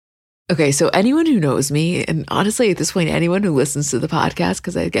Okay, so anyone who knows me, and honestly, at this point, anyone who listens to the podcast,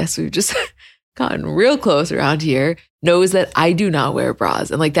 because I guess we've just gotten real close around here, knows that I do not wear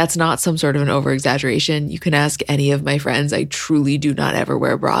bras. And like, that's not some sort of an over exaggeration. You can ask any of my friends. I truly do not ever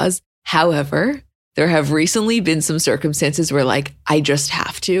wear bras. However, there have recently been some circumstances where like, I just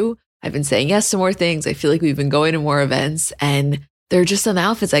have to. I've been saying yes to more things. I feel like we've been going to more events and there are just some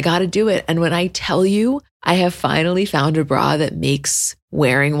outfits. I got to do it. And when I tell you, I have finally found a bra that makes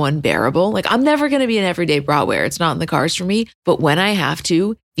wearing one bearable. Like I'm never going to be an everyday bra wearer. It's not in the cards for me. But when I have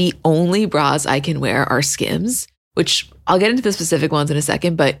to, the only bras I can wear are Skims, which I'll get into the specific ones in a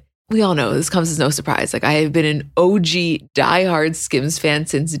second, but we all know this comes as no surprise. Like I have been an OG diehard Skims fan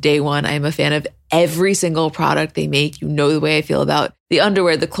since day one. I am a fan of every single product they make. You know the way I feel about the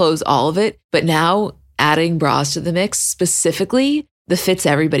underwear, the clothes, all of it. But now adding bras to the mix, specifically the Fits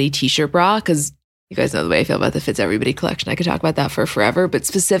Everybody t-shirt bra, because you guys know the way I feel about the Fits Everybody collection. I could talk about that for forever, but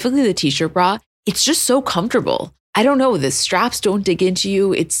specifically the t-shirt bra, it's just so comfortable. I don't know, the straps don't dig into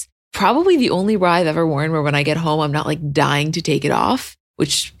you. It's probably the only bra I've ever worn where when I get home, I'm not like dying to take it off,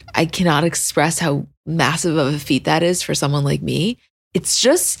 which I cannot express how massive of a feat that is for someone like me. It's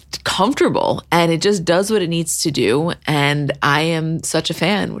just comfortable and it just does what it needs to do. And I am such a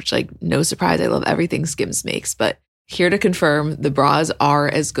fan, which like no surprise, I love everything Skims makes, but here to confirm the bras are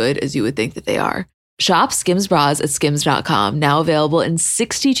as good as you would think that they are. Shop Skims bras at skims.com, now available in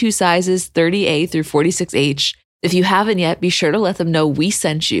 62 sizes, 30A through 46H. If you haven't yet, be sure to let them know we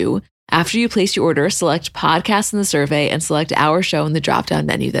sent you. After you place your order, select podcast in the survey and select our show in the drop-down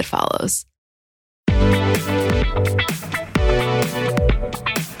menu that follows.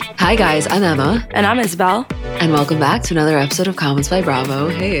 Hi guys, I'm Emma. And I'm Isabel. And welcome back to another episode of Comments by Bravo.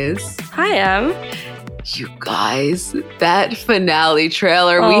 Hey Is. Hi, Em. You guys, that finale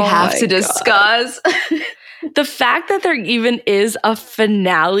trailer we have to discuss. The fact that there even is a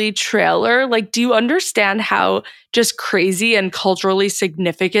finale trailer, like, do you understand how just crazy and culturally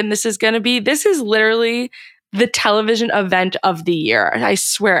significant this is going to be? This is literally the television event of the year. I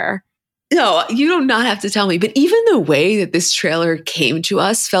swear. No, you do not have to tell me. But even the way that this trailer came to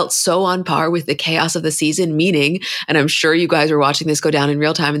us felt so on par with the chaos of the season, meaning, and I'm sure you guys were watching this go down in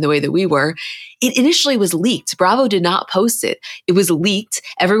real time in the way that we were, it initially was leaked. Bravo did not post it. It was leaked.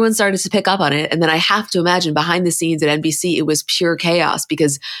 Everyone started to pick up on it. And then I have to imagine behind the scenes at NBC, it was pure chaos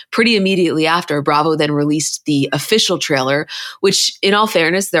because pretty immediately after, Bravo then released the official trailer, which in all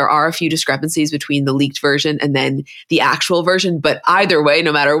fairness, there are a few discrepancies between the leaked version and then the actual version. But either way,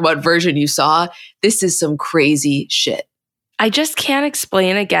 no matter what version you saw, this is some crazy shit. I just can't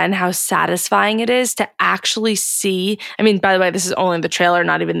explain again how satisfying it is to actually see. I mean, by the way, this is only the trailer,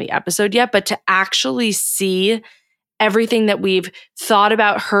 not even the episode yet, but to actually see everything that we've thought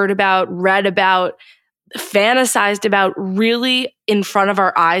about, heard about, read about, fantasized about really in front of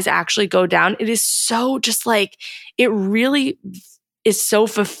our eyes actually go down. It is so just like, it really is so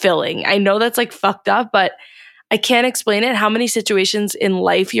fulfilling. I know that's like fucked up, but I can't explain it. How many situations in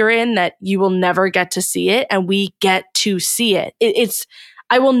life you're in that you will never get to see it, and we get to see it.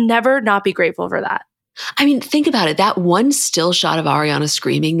 I will never not be grateful for that. I mean, think about it. That one still shot of Ariana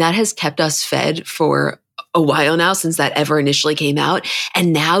screaming, that has kept us fed for a while now since that ever initially came out.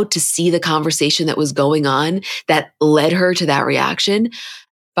 And now to see the conversation that was going on that led her to that reaction.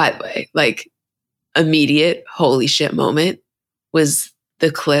 By the way, like immediate holy shit moment was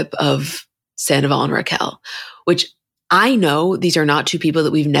the clip of Sandoval and Raquel, which I know these are not two people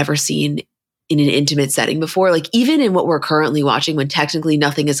that we've never seen in an intimate setting before. Like even in what we're currently watching, when technically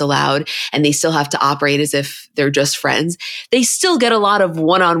nothing is allowed and they still have to operate as if they're just friends, they still get a lot of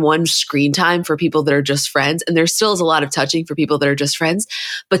one-on-one screen time for people that are just friends. And there still is a lot of touching for people that are just friends.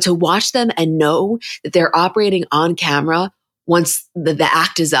 But to watch them and know that they're operating on camera once the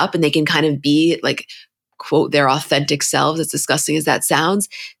act is up and they can kind of be like, quote, their authentic selves, as disgusting as that sounds,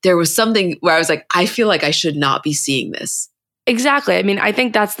 there was something where I was like, I feel like I should not be seeing this. Exactly. I mean, I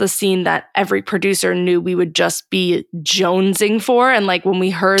think that's the scene that every producer knew we would just be jonesing for. And like when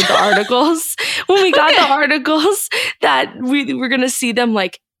we heard the articles, when we got the articles that we were going to see them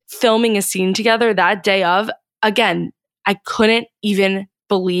like filming a scene together that day of, again, I couldn't even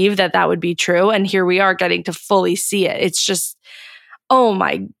believe that that would be true. And here we are getting to fully see it. It's just, oh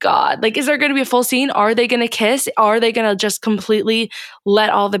my God. Like, is there going to be a full scene? Are they going to kiss? Are they going to just completely let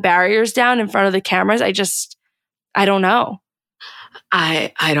all the barriers down in front of the cameras? I don't know.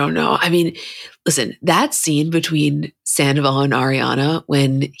 I don't know. I mean, listen, that scene between Sandoval and Ariana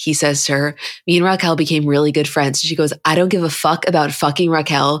when he says to her, me and Raquel became really good friends. She goes, I don't give a fuck about fucking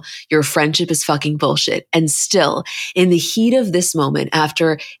Raquel. Your friendship is fucking bullshit. And still, in the heat of this moment,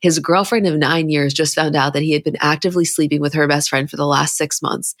 after his girlfriend of 9 years just found out that he had been actively sleeping with her best friend for the last 6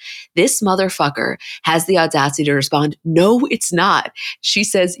 months, this motherfucker has the audacity to respond, no, it's not. She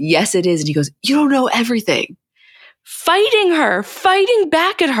says, yes, it is. And he goes, you don't know everything. Fighting her, fighting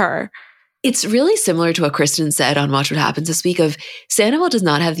back at her. It's really similar to what Kristen said on Watch What Happens this week of Sandoval does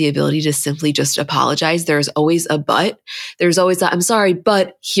not have the ability to simply just apologize. There's always a but. There's always that, I'm sorry,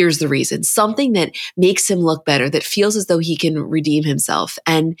 but here's the reason. Something that makes him look better, that feels as though he can redeem himself.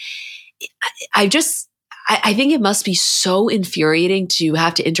 And I think it must be so infuriating to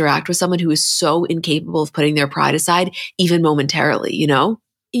have to interact with someone who is so incapable of putting their pride aside, even momentarily, you know?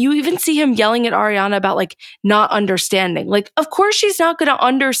 You even see him yelling at Ariana about like not understanding. Like, of course she's not going to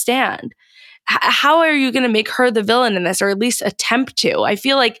understand. How are you going to make her the villain in this, or at least attempt to? I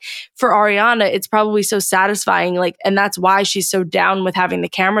feel like for Ariana, it's probably so satisfying. Like, and that's why she's so down with having the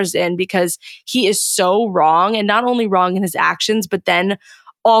cameras in, because he is so wrong, and not only wrong in his actions, but then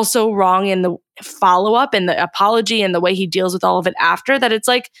also wrong in the follow-up and the apology and the way he deals with all of it after, that it's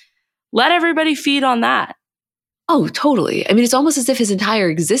like, let everybody feed on that. Oh, totally. I mean, it's almost as if his entire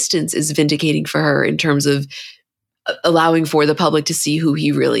existence is vindicating for her in terms of allowing for the public to see who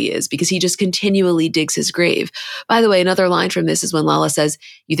he really is, because he just continually digs his grave. By the way, another line from this is when Lala says,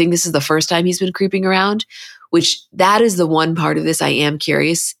 you think this is the first time he's been creeping around? Which that is the one part of this I am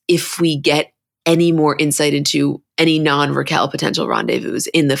curious if we get any more insight into any non-Raquel potential rendezvous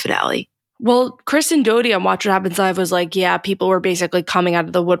in the finale. Well, Kristen Doty on Watch What Happens Live was like, yeah, people were basically coming out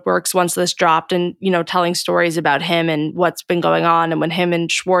of the woodworks once this dropped and, you know, telling stories about him and what's been going on. And when him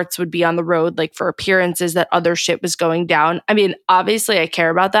and Schwartz would be on the road, like for appearances, that other shit was going down. I mean, obviously I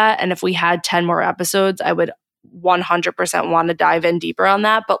care about that. And if we had 10 more episodes, I would 100% want to dive in deeper on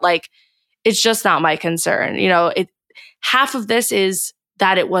that. But like, it's just not my concern. You know, half of this is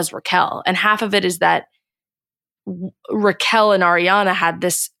that it was Raquel, and half of it is that Raquel and Ariana had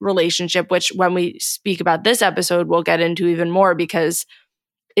this relationship, which when we speak about this episode, we'll get into even more, because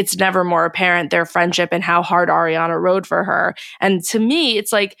it's never more apparent, their friendship and how hard Ariana rode for her. And to me,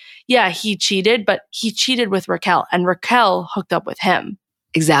 it's like, yeah, he cheated, but he cheated with Raquel, and Raquel hooked up with him.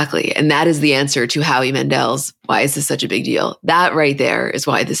 Exactly. And that is the answer to Howie Mandel's, why is this such a big deal? That right there is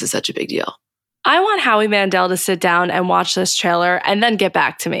why this is such a big deal. I want Howie Mandel to sit down and watch this trailer and then get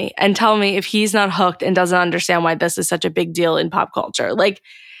back to me and tell me if he's not hooked and doesn't understand why this is such a big deal in pop culture. Like,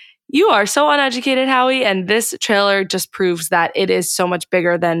 you are so uneducated, Howie, and this trailer just proves that it is so much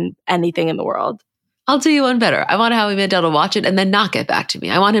bigger than anything in the world. I'll do you one better. I want Howie Mandel to watch it and then not get back to me.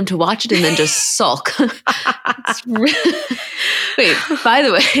 I want him to watch it and then just sulk. Wait, by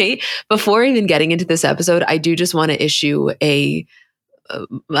the way, before even getting into this episode, I do just want to issue a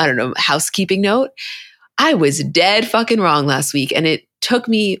housekeeping note. I was dead fucking wrong last week, and it took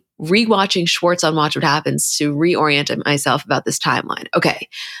me rewatching Schwartz on Watch What Happens to reorient myself about this timeline. Okay.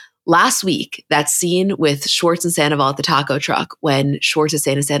 Last week, that scene with Schwartz and Sandoval at the taco truck, when Schwartz is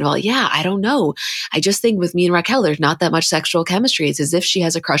saying to Sandoval, yeah, I don't know. I just think with me and Raquel, there's not that much sexual chemistry. It's as if she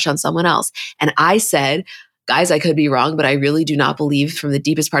has a crush on someone else. And I said, guys, I could be wrong, but I really do not believe from the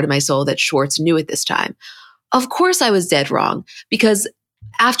deepest part of my soul that Schwartz knew at this time. Of course I was dead wrong, because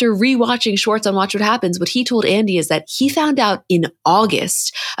after rewatching Schwartz on Watch What Happens, what he told Andy is that he found out in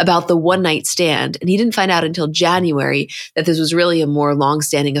August about the one-night stand, and he didn't find out until January that this was really a more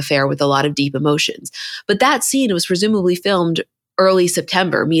long-standing affair with a lot of deep emotions. But that scene was presumably filmed early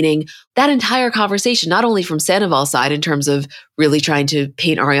September, meaning that entire conversation, not only from Sandoval's side in terms of really trying to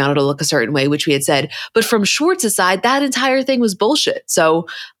paint Ariana to look a certain way, which we had said, but from Schwartz's side, that entire thing was bullshit. So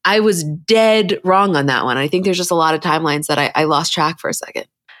I was dead wrong on that one. I think there's just a lot of timelines that I lost track for a second.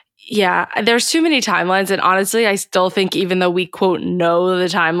 Yeah, there's too many timelines. And honestly, I still think even though we, quote, know the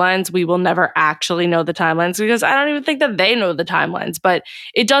timelines, we will never actually know the timelines, because I don't even think that they know the timelines. But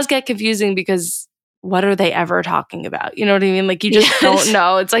it does get confusing, because what are they ever talking about? You know what I mean? Like, you just don't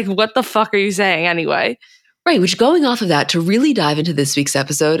know. It's like, what the fuck are you saying anyway? Right, which going off of that, to really dive into this week's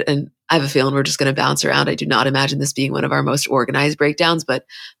episode, and I have a feeling we're just going to bounce around. I do not imagine this being one of our most organized breakdowns, but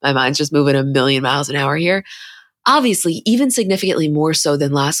my mind's just moving a million miles an hour here. Obviously, even significantly more so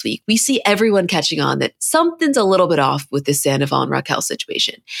than last week, we see everyone catching on that something's a little bit off with this Sandoval and Raquel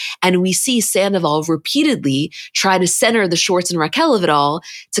situation. And we see Sandoval repeatedly try to center the Schwartz and Raquel of it all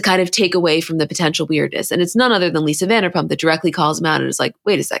to kind of take away from the potential weirdness. And it's none other than Lisa Vanderpump that directly calls him out and is like,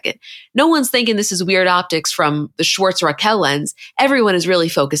 wait a second, no one's thinking this is weird optics from the Schwartz-Raquel lens. Everyone is really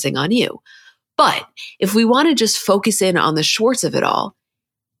focusing on you. But if we want to just focus in on the Schwartz of it all,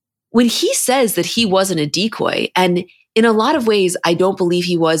 when he says that he wasn't a decoy, and in a lot of ways, I don't believe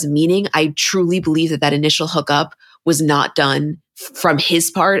he was, meaning I truly believe that that initial hookup was not done from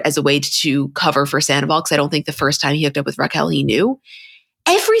his part as a way to cover for Sandoval, because I don't think the first time he hooked up with Raquel, he knew.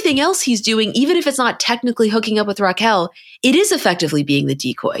 Everything else he's doing, even if it's not technically hooking up with Raquel, it is effectively being the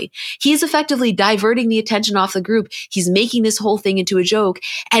decoy. He is effectively diverting the attention off the group. He's making this whole thing into a joke.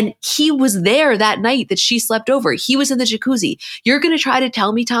 And he was there that night that she slept over. He was in the jacuzzi. You're going to try to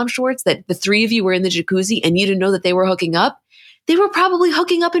tell me, Tom Schwartz, that the three of you were in the jacuzzi and you didn't know that they were hooking up? They were probably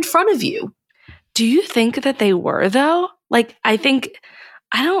hooking up in front of you. Do you think that they were, though? Like, I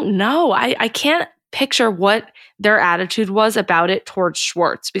don't know. I can't picture what their attitude was about it towards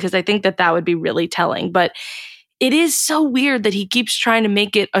Schwartz, because I think that that would be really telling. But it is so weird that he keeps trying to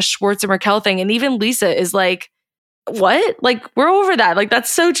make it a Schwartz and Raquel thing. And even Lisa is like, what? Like, we're over that. Like,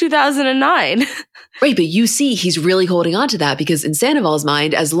 that's so 2009. Right, but you see, he's really holding on to that because in Sandoval's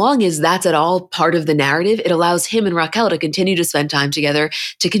mind, as long as that's at all part of the narrative, it allows him and Raquel to continue to spend time together,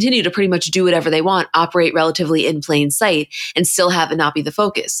 to continue to pretty much do whatever they want, operate relatively in plain sight, and still have it not be the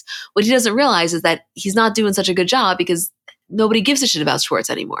focus. What he doesn't realize is that he's not doing such a good job because nobody gives a shit about Schwartz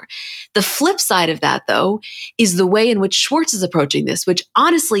anymore. The flip side of that, though, is the way in which Schwartz is approaching this, which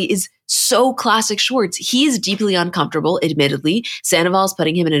honestly is so classic Schwartz. He is deeply uncomfortable, admittedly. Sandoval is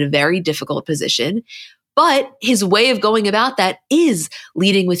putting him in a very difficult position. But his way of going about that is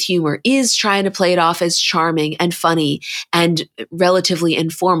leading with humor, is trying to play it off as charming and funny and relatively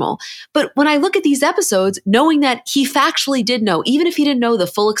informal. But when I look at these episodes, knowing that he factually did know, even if he didn't know the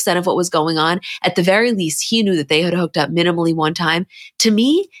full extent of what was going on, at the very least, he knew that they had hooked up minimally one time. To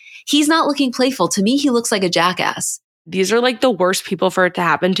me, he's not looking playful. To me, he looks like a jackass. These are like the worst people for it to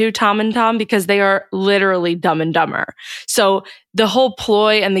happen to, Tom and Tom, because they are literally Dumb and Dumber. So the whole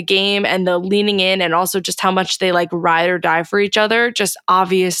ploy and the game and the leaning in and also just how much they like ride or die for each other just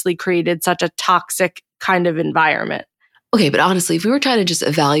obviously created such a toxic kind of environment. Okay, but honestly, if we were trying to just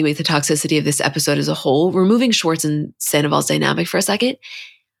evaluate the toxicity of this episode as a whole, removing Schwartz and Sandoval's dynamic for a second,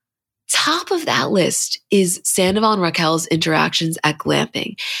 top of that list is Sandoval and Raquel's interactions at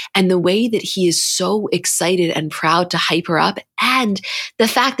glamping and the way that he is so excited and proud to hype her up, and the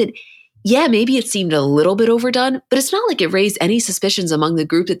fact that, yeah, maybe it seemed a little bit overdone, but it's not like it raised any suspicions among the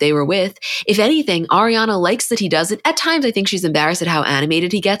group that they were with. If anything, Ariana likes that he does it. At times, I think she's embarrassed at how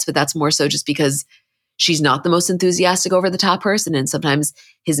animated he gets, but that's more so just because she's not the most enthusiastic over the top person. And sometimes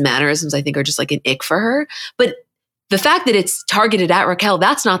his mannerisms, I think, are just like an ick for her. But the fact that it's targeted at Raquel,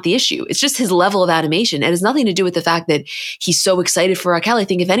 that's not the issue. It's just his level of animation. It has nothing to do with the fact that he's so excited for Raquel. I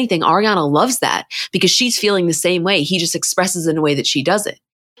think, if anything, Ariana loves that because she's feeling the same way. He just expresses it in a way that she doesn't.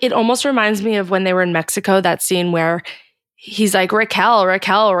 It almost reminds me of when they were in Mexico, that scene where he's like, Raquel,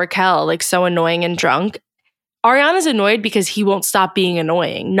 Raquel, Raquel, like so annoying and drunk. Ariana's annoyed because he won't stop being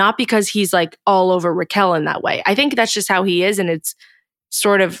annoying, not because he's like all over Raquel in that way. I think that's just how he is, and it's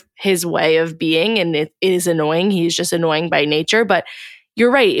sort of his way of being, and it is annoying. He's just annoying by nature. But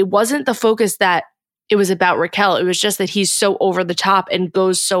you're right. It wasn't the focus that it was about Raquel. It was just that he's so over the top and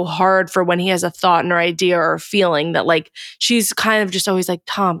goes so hard for when he has a thought or idea or feeling that like she's kind of just always like,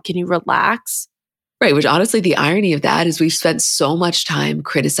 Tom, can you relax? Right, which honestly, the irony of that is we've spent so much time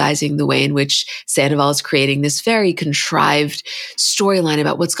criticizing the way in which Sandoval is creating this very contrived storyline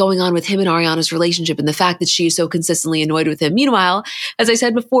about what's going on with him and Ariana's relationship and the fact that she is so consistently annoyed with him. Meanwhile, as I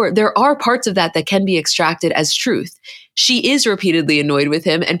said before, there are parts of that that can be extracted as truth. She is repeatedly annoyed with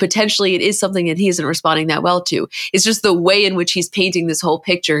him, and potentially it is something that he isn't responding that well to. It's just the way in which he's painting this whole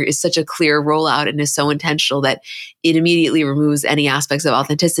picture is such a clear rollout and is so intentional that it immediately removes any aspects of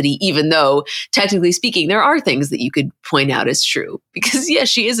authenticity, even though, technically speaking, there are things that you could point out as true. Because, yes,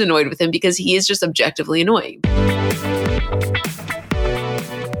 she is annoyed with him because he is just objectively annoying.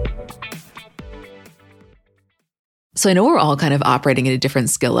 So I know we're all kind of operating at a different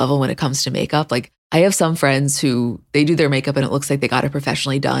skill level when it comes to makeup. Like, I have some friends who they do their makeup and it looks like they got it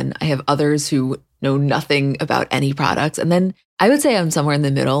professionally done. I have others who know nothing about any products. And then I would say I'm somewhere in the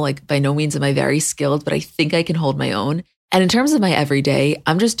middle. Like, by no means am I very skilled, but I think I can hold my own. And in terms of my everyday,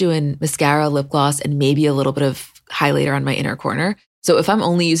 I'm just doing mascara, lip gloss, and maybe a little bit of highlighter on my inner corner. So if I'm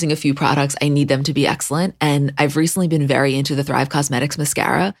only using a few products, I need them to be excellent. And I've recently been very into the Thrive Cosmetics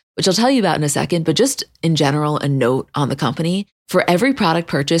mascara, which I'll tell you about in a second. But just in general, a note on the company. For every product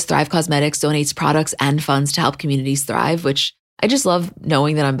purchase, Thrive Cosmetics donates products and funds to help communities thrive, which I just love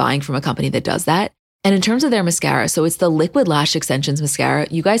knowing that I'm buying from a company that does that. And in terms of their mascara, so it's the Liquid Lash Extensions mascara.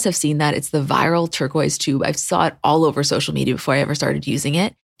 You guys have seen that. It's the viral turquoise tube. I saw it all over social media before I ever started using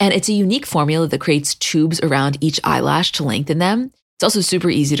it. And it's a unique formula that creates tubes around each eyelash to lengthen them. It's also super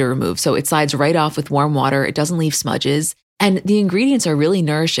easy to remove, so it slides right off with warm water. It doesn't leave smudges. And the ingredients are really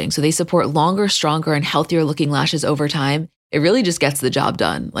nourishing, so they support longer, stronger, and healthier looking lashes over time. It really just gets the job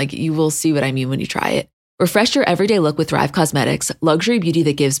done. Like, you will see what I mean when you try it. Refresh your everyday look with Thrive Causemetics, luxury beauty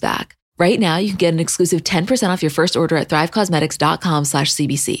that gives back. Right now, you can get an exclusive 10% off your first order at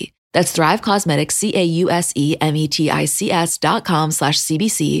thrivecosmetics.com/CBC. That's Thrive Causemetics,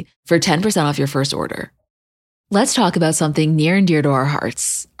 CAUSEMETICS.com/CBC for 10% off your first order. Let's talk about something near and dear to our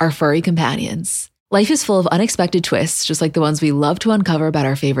hearts, our furry companions. Life is full of unexpected twists, just like the ones we love to uncover about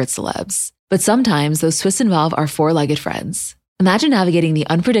our favorite celebs. But sometimes those twists involve our four-legged friends. Imagine navigating the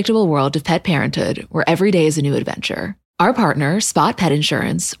unpredictable world of pet parenthood, where every day is a new adventure. Our partner, Spot Pet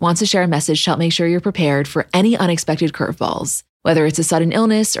Insurance, wants to share a message to help make sure you're prepared for any unexpected curveballs, whether it's a sudden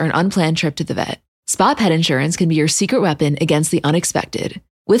illness or an unplanned trip to the vet. Spot Pet Insurance can be your secret weapon against the unexpected.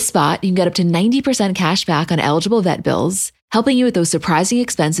 With Spot, you can get up to 90% cash back on eligible vet bills, helping you with those surprising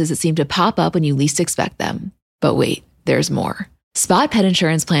expenses that seem to pop up when you least expect them. But wait, there's more. Spot Pet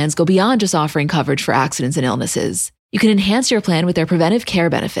Insurance plans go beyond just offering coverage for accidents and illnesses. You can enhance your plan with their preventive care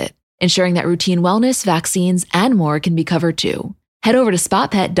benefit, ensuring that routine wellness, vaccines, and more can be covered too. Head over to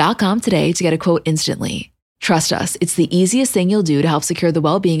spotpet.com today to get a quote instantly. Trust us, it's the easiest thing you'll do to help secure the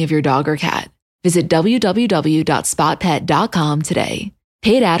well-being of your dog or cat. Visit www.spotpet.com today.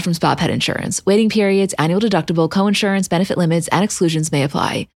 Paid ad from Spot Pet Insurance. Waiting periods, annual deductible, coinsurance, benefit limits, and exclusions may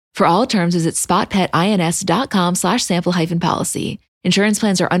apply. For all terms, visit spotpetins.com/sample-policy. Insurance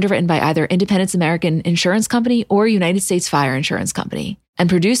plans are underwritten by either Independence American Insurance Company or United States Fire Insurance Company and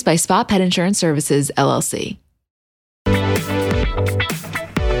produced by Spot Pet Insurance Services, LLC.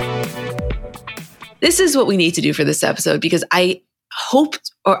 This is what we need to do for this episode, because I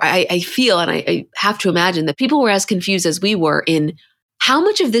hoped, or I feel, and I have to imagine that people were as confused as we were in how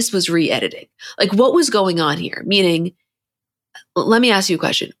much of this was re-editing? Like, what was going on here? Meaning, let me ask you a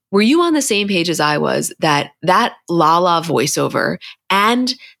question. Were you on the same page as I was that Lala voiceover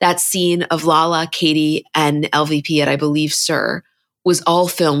and that scene of Lala, Katie, and LVP at, I believe, Sir, was all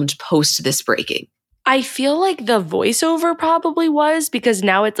filmed post this breaking? I feel like the voiceover probably was, because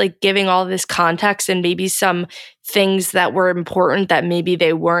now it's like giving all this context and maybe some things that were important that maybe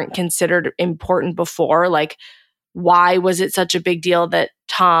they weren't considered important before. Like, why was it such a big deal that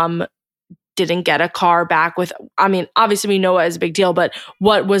Tom didn't get a car back with, I mean, obviously we know it was a big deal, but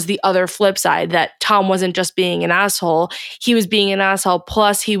what was the other flip side? That Tom wasn't just being an asshole. He was being an asshole.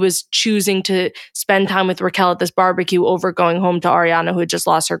 Plus he was choosing to spend time with Raquel at this barbecue over going home to Ariana, who had just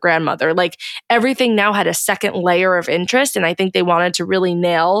lost her grandmother. Like, everything now had a second layer of interest. And I think they wanted to really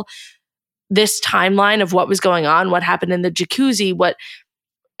nail this timeline of what was going on, what happened in the jacuzzi, what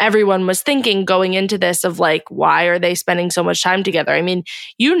everyone was thinking going into this of like, why are they spending so much time together? I mean,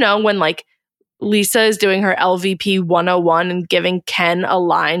 you know, when like Lisa is doing her LVP 101 and giving Ken a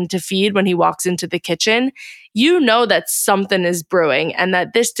line to feed when he walks into the kitchen, you know that something is brewing and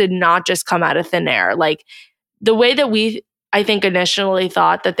that this did not just come out of thin air. Like, the way that we, I think, initially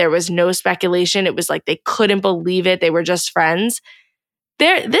thought that there was no speculation, it was like they couldn't believe it, they were just friends.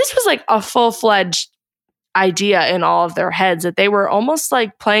 This was like a full-fledged idea in all of their heads that they were almost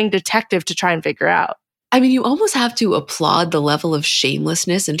like playing detective to try and figure out. I mean, you almost have to applaud the level of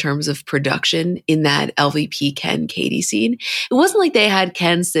shamelessness in terms of production in that LVP Ken Katie scene. It wasn't like they had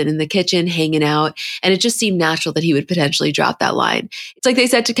Ken sit in the kitchen hanging out, and it just seemed natural that he would potentially drop that line. It's like they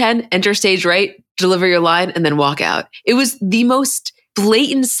said to Ken, enter stage right, deliver your line, and then walk out. It was the most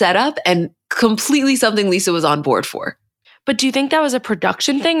blatant setup and completely something Lisa was on board for. But do you think that was a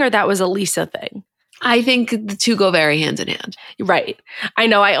production thing or that was a Lisa thing? I think the two go very hand in hand. Right. I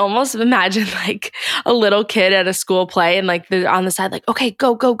know. I almost imagine like a little kid at a school play and like they're on the side, like, okay,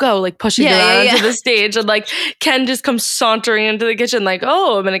 go, go, go, like pushing it onto the stage. And like Ken just comes sauntering into the kitchen like,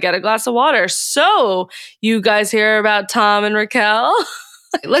 oh, I'm going to get a glass of water. So you guys hear about Tom and Raquel?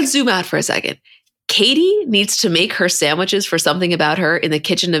 Let's zoom out for a second. Katie needs to make her sandwiches for Something About Her in the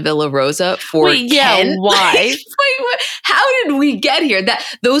kitchen of Villa Rosa for Ken. Why? Wait, how did we get here?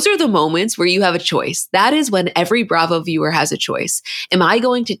 Those are the moments where you have a choice. That is when every Bravo viewer has a choice. Am I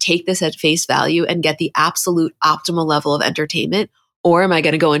going to take this at face value and get the absolute optimal level of entertainment? Or am I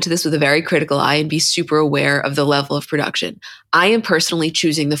going to go into this with a very critical eye and be super aware of the level of production? I am personally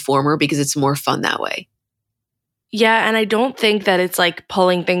choosing the former because it's more fun that way. Yeah, and I don't think that it's like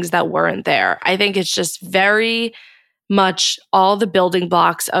pulling things that weren't there. I think it's just very much all the building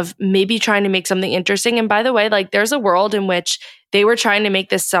blocks of maybe trying to make something interesting. And by the way, like there's a world in which they were trying to make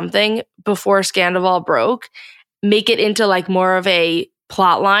this something before Scandoval broke, make it into like more of a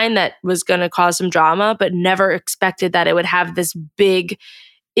plot line that was going to cause some drama, but never expected that it would have this big,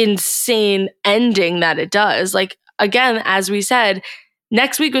 insane ending that it does. Like, again, as we said,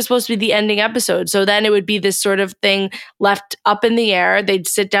 next week was supposed to be the ending episode. So then it would be this sort of thing left up in the air. They'd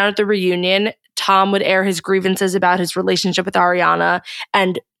sit down at the reunion. Tom would air his grievances about his relationship with Ariana.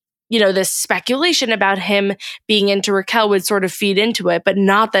 And, this speculation about him being into Raquel would sort of feed into it, but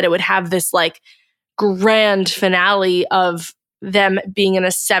not that it would have this like grand finale of them being in a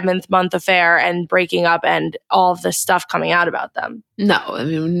 7th-month affair and breaking up and all of this stuff coming out about them. No, I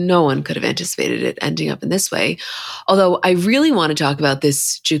mean, no one could have anticipated it ending up in this way. Although I really want to talk about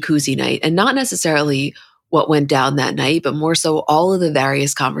this jacuzzi night, and not necessarily what went down that night, but more so all of the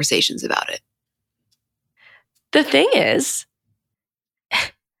various conversations about it. The thing is,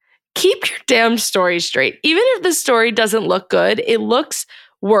 keep your damn story straight. Even if the story doesn't look good, it looks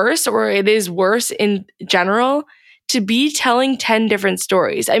worse, or it is worse in general, to be telling 10 different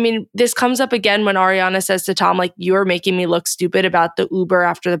stories. I mean, this comes up again when Ariana says to Tom, like, you're making me look stupid about the Uber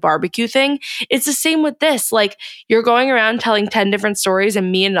after the barbecue thing. It's the same with this. Like, you're going around telling 10 different stories and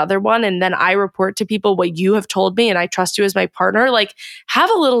me another one, and then I report to people what you have told me and I trust you as my partner. Like,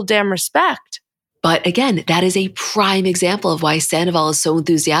 have a little damn respect. But again, that is a prime example of why Sandoval is so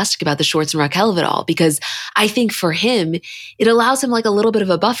enthusiastic about the Schwartz and Raquel of it all, because I think for him, it allows him like a little bit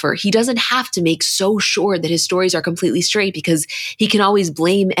of a buffer. He doesn't have to make so sure that his stories are completely straight, because he can always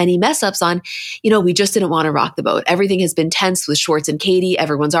blame any mess ups on, we just didn't want to rock the boat. Everything has been tense with Schwartz and Katie.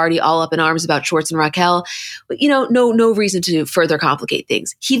 Everyone's already all up in arms about Schwartz and Raquel. But, no reason to further complicate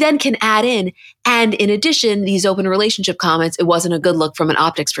things. He then can add in addition, these open relationship comments, it wasn't a good look from an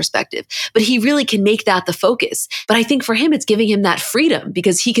optics perspective. But he really can make that the focus. But I think for him, it's giving him that freedom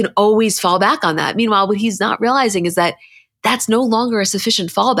because he can always fall back on that. Meanwhile, what he's not realizing is that that's no longer a sufficient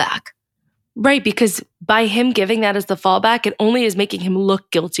fallback. Right, because by him giving that as the fallback, it only is making him look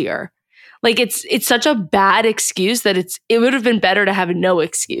guiltier. Like it's such a bad excuse that it would have been better to have no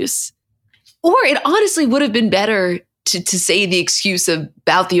excuse. Or it honestly would have been better to say the excuse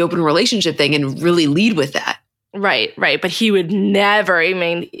about the open relationship thing and really lead with that. Right. But he would never,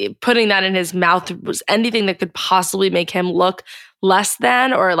 putting that in his mouth was anything that could possibly make him look less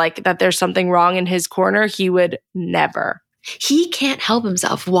than, or like that there's something wrong in his corner. He would never. He can't help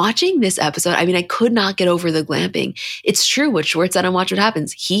himself. Watching this episode, I could not get over the glamping. It's true what Schwartz said on Watch What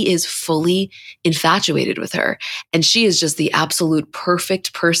Happens. He is fully infatuated with her. And she is just the absolute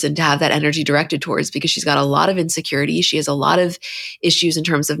perfect person to have that energy directed towards, because she's got a lot of insecurity. She has a lot of issues in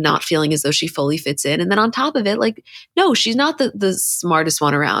terms of not feeling as though she fully fits in. And then on top of it, no, she's not the smartest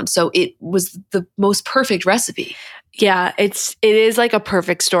one around. So it was the most perfect recipe. Yeah, it is like a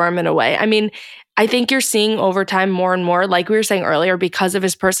perfect storm in a way. I think you're seeing over time more and more, like we were saying earlier, because of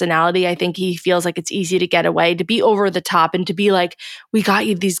his personality, I think he feels like it's easy to get away, to be over the top and to be like, we got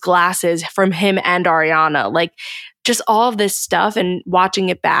you these glasses from him and Ariana. Like just all of this stuff, and watching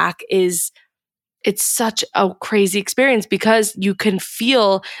it back it's such a crazy experience because you can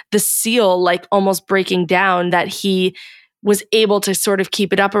feel the seal like almost breaking down, that he was able to sort of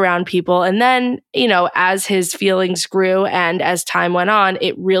keep it up around people. And then, as his feelings grew and as time went on,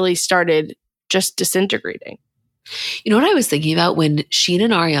 it really started just disintegrating. You know what I was thinking about when Scheana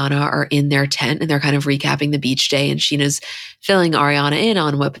and Ariana are in their tent and they're kind of recapping the beach day, and Sheena's filling Ariana in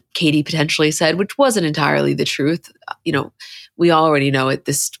on what Katie potentially said, which wasn't entirely the truth. We already know at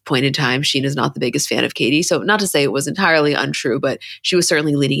this point in time, Sheena's not the biggest fan of Katie. So not to say it was entirely untrue, but she was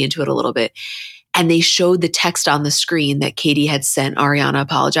certainly leading into it a little bit. And they showed the text on the screen that Katie had sent Ariana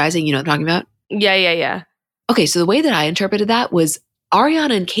apologizing. You know what I'm talking about? Yeah. Okay, so the way that I interpreted that was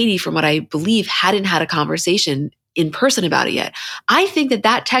Ariana and Katie, from what I believe, hadn't had a conversation in person about it yet. I think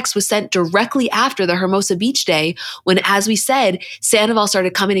that text was sent directly after the Hermosa Beach day when, as we said, Sandoval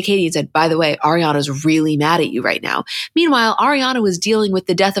started coming to Katie and said, by the way, Ariana's really mad at you right now. Meanwhile, Ariana was dealing with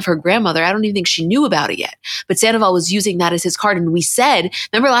the death of her grandmother. I don't even think she knew about it yet. But Sandoval was using that as his card. And we said,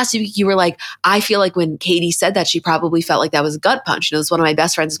 remember last week you were like, I feel like when Katie said that, she probably felt like that was a gut punch. It's one of my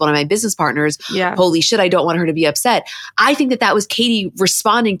best friends, it's one of my business partners. Yeah. Holy shit, I don't want her to be upset. I think that was Katie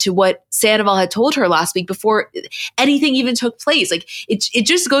responding to what Sandoval had told her last week before anything even took place. Like it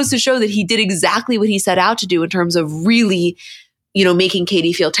just goes to show that he did exactly what he set out to do in terms of really, making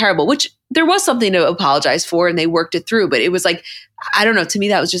Katie feel terrible, which there was something to apologize for and they worked it through. But it was like, I don't know, to me,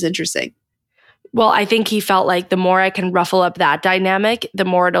 that was just interesting. Well, I think he felt like the more I can ruffle up that dynamic, the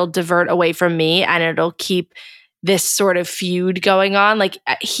more it'll divert away from me and it'll keep this sort of feud going on. Like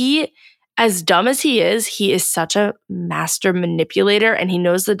as dumb as he is such a master manipulator, and he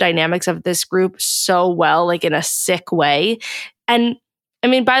knows the dynamics of this group so well, like in a sick way. And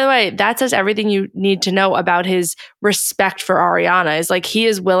by the way, that says everything you need to know about his respect for Ariana. Is like he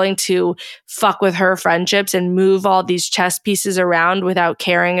is willing to fuck with her friendships and move all these chess pieces around without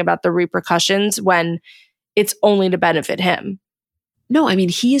caring about the repercussions when it's only to benefit him. No, I mean,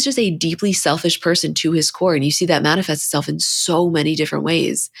 he is just a deeply selfish person to his core. And you see that manifest itself in so many different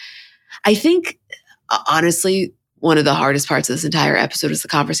ways. I think, honestly, one of the hardest parts of this entire episode is the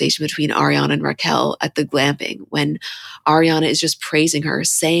conversation between Ariana and Raquel at the glamping, when Ariana is just praising her,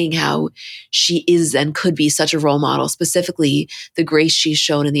 saying how she is and could be such a role model, specifically the grace she's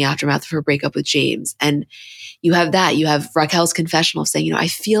shown in the aftermath of her breakup with James. And you have that. You have Raquel's confessional saying, I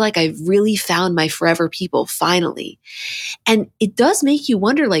feel like I've really found my forever people, finally. And it does make you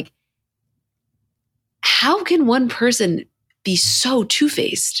wonder, like, how can one person be so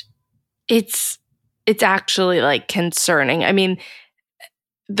two-faced? It's actually like concerning. I mean,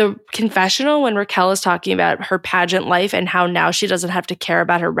 the confessional when Raquel is talking about her pageant life and how now she doesn't have to care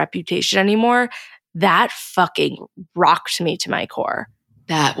about her reputation anymore, that fucking rocked me to my core.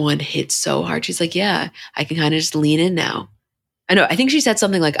 That one hit so hard. She's like, yeah, I can kind of just lean in now. I know. I think she said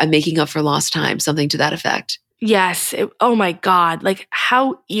something like, I'm making up for lost time, something to that effect. Yes. Oh my God. Like,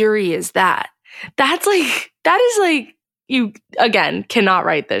 how eerie is that? That is like, you, again, cannot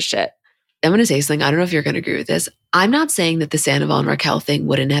write this shit. I'm going to say something. I don't know if you're going to agree with this. I'm not saying that the Sandoval and Raquel thing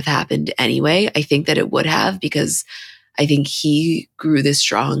wouldn't have happened anyway. I think that it would have, because I think he grew this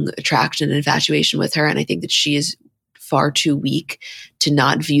strong attraction and infatuation with her. And I think that she is far too weak to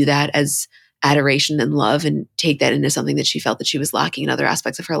not view that as adoration and love and take that into something that she felt that she was lacking in other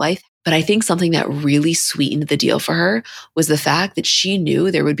aspects of her life. But I think something that really sweetened the deal for her was the fact that she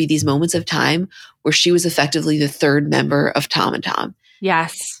knew there would be these moments of time where she was effectively the third member of Tom and Tom.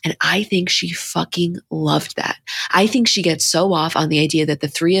 Yes. And I think she fucking loved that. I think she gets so off on the idea that the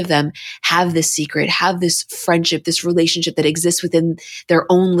three of them have this secret, have this friendship, this relationship that exists within their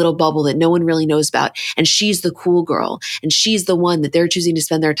own little bubble that no one really knows about. And she's the cool girl. And she's the one that they're choosing to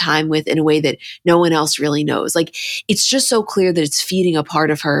spend their time with in a way that no one else really knows. Like, it's just so clear that it's feeding a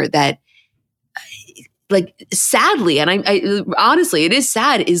part of her that, like, sadly, and I honestly, it is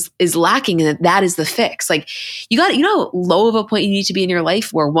sad, is lacking, and that is the fix. Like, you know how low of a point you need to be in your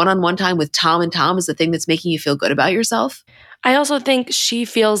life where one-on-one time with Tom and Tom is the thing that's making you feel good about yourself. I also think she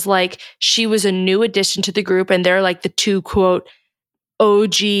feels like she was a new addition to the group, and they're like the two, quote,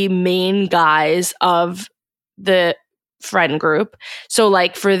 OG main guys of the friend group. So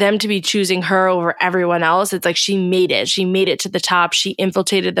like, for them to be choosing her over everyone else, it's like she made it to the top. She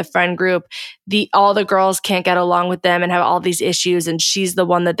infiltrated the friend group. All the girls can't get along with them and have all these issues, and she's the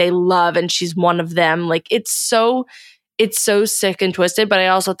one that they love, and she's one of them. Like, it's so sick and twisted. But I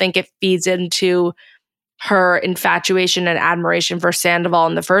also think it feeds into her infatuation and admiration for Sandoval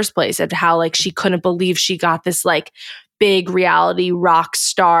in the first place, of how like she couldn't believe she got this like big reality rock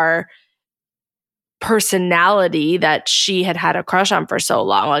star personality that she had a crush on for so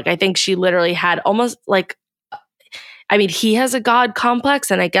long. Like, I think she literally had almost like, I mean, he has a God complex,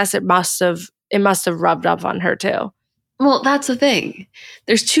 and I guess it must have rubbed up on her too. Well, that's the thing.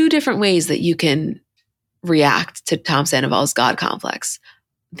 There's two different ways that you can react to Tom Sandoval's God complex.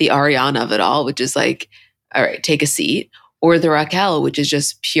 The Ariana of it all, which is like, all right, take a seat. Or the Raquel, which is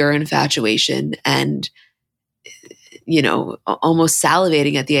just pure infatuation and, you know, almost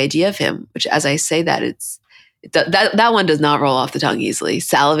salivating at the idea of him, which, as I say that, that one does not roll off the tongue easily.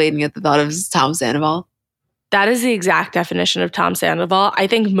 Salivating at the thought of Tom Sandoval. That is the exact definition of Tom Sandoval. I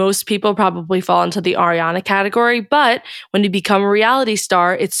think most people probably fall into the Ariana category, but when you become a reality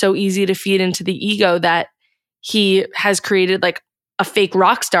star, it's so easy to feed into the ego that he has created like a fake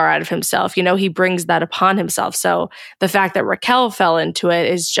rock star out of himself. You know, he brings that upon himself. So the fact that Raquel fell into it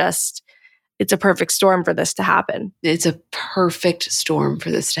is just, it's a perfect storm for this to happen. It's a perfect storm for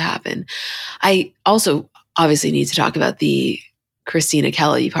this to happen. I also obviously need to talk about the Christina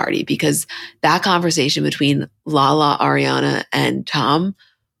Kelly party, because that conversation between Lala, Ariana, and Tom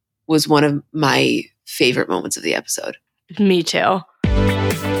was one of my favorite moments of the episode. Me too.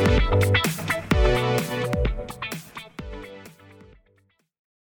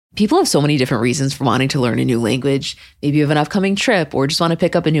 People have so many different reasons for wanting to learn a new language. Maybe you have an upcoming trip, or just want to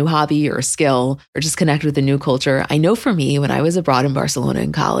pick up a new hobby or a skill, or just connect with a new culture. I know for me, when I was abroad in Barcelona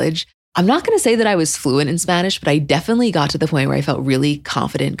in college, I'm not going to say that I was fluent in Spanish, but I definitely got to the point where I felt really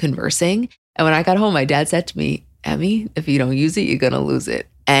confident conversing. And when I got home, my dad said to me, Emmy, if you don't use it, you're going to lose it.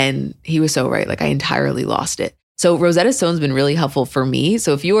 And he was so right. Like, I entirely lost it. So Rosetta Stone's been really helpful for me.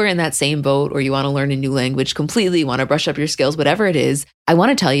 So if you are in that same boat, or you want to learn a new language completely, want to brush up your skills, whatever it is, I want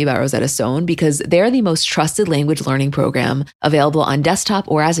to tell you about Rosetta Stone, because they're the most trusted language learning program available on desktop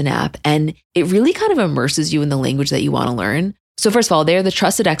or as an app. And it really kind of immerses you in the language that you want to learn. So first of all, they're the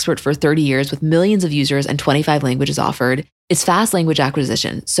trusted expert for 30 years with millions of users and 25 languages offered. It's fast language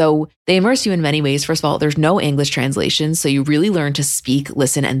acquisition. So they immerse you in many ways. First of all, there's no English translation. So you really learn to speak,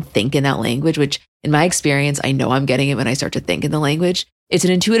 listen, and think in that language, which in my experience, I know I'm getting it when I start to think in the language. It's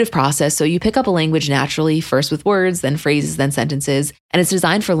an intuitive process. So you pick up a language naturally, first with words, then phrases, then sentences, and it's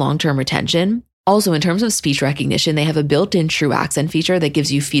designed for long-term retention. Also, in terms of speech recognition, they have a built-in true accent feature that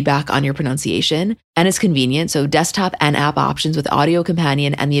gives you feedback on your pronunciation, and it's convenient. So desktop and app options with audio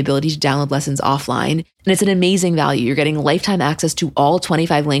companion and the ability to download lessons offline. And it's an amazing value. You're getting lifetime access to all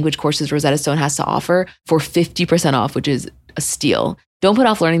 25 language courses Rosetta Stone has to offer for 50% off, which is a steal. Don't put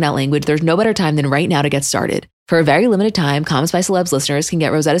off learning that language. There's no better time than right now to get started. For a very limited time, Comments by Celebs listeners can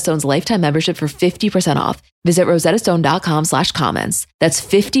get Rosetta Stone's lifetime membership for 50% off. Visit rosettastone.com/comments. That's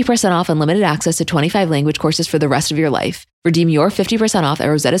 50% off unlimited access to 25 language courses for the rest of your life. Redeem your 50% off at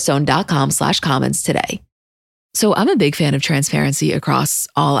rosettastone.com/comments today. So I'm a big fan of transparency across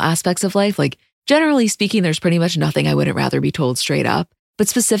all aspects of life. Like, generally speaking, there's pretty much nothing I wouldn't rather be told straight up. But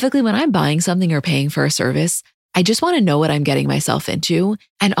specifically when I'm buying something or paying for a service, I just want to know what I'm getting myself into.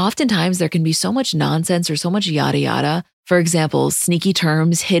 And oftentimes there can be so much nonsense or so much yada yada. For example, sneaky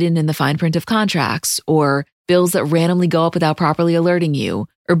terms hidden in the fine print of contracts, or bills that randomly go up without properly alerting you,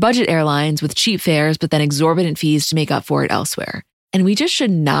 or budget airlines with cheap fares but then exorbitant fees to make up for it elsewhere. And we just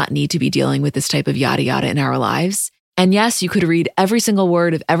should not need to be dealing with this type of yada yada in our lives. And yes, you could read every single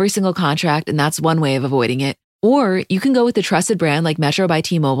word of every single contract, and that's one way of avoiding it. Or you can go with a trusted brand like Metro by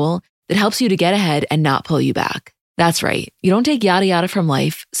T-Mobile that helps you to get ahead and not pull you back. That's right. You don't take yada yada from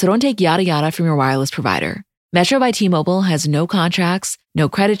life, so don't take yada yada from your wireless provider. Metro by T-Mobile has no contracts, no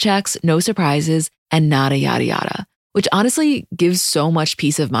credit checks, no surprises, and nada yada yada, which honestly gives so much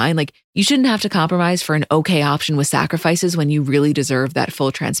peace of mind. Like, you shouldn't have to compromise for an okay option with sacrifices when you really deserve that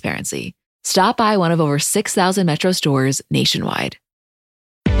full transparency. Stop by one of over 6,000 Metro stores nationwide.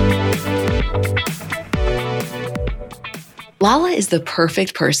 Lala is the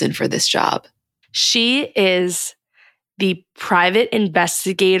perfect person for this job. She is the private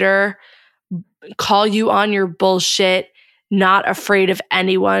investigator, call you on your bullshit, not afraid of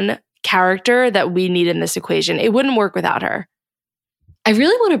anyone character that we need in this equation. It wouldn't work without her. I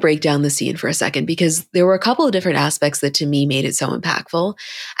really want to break down the scene for a second because there were a couple of different aspects that to me made it so impactful.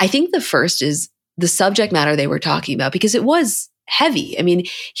 I think the first is the subject matter they were talking about, because it was heavy. I mean,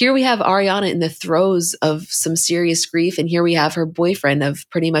 here we have Ariana in the throes of some serious grief, and here we have her boyfriend of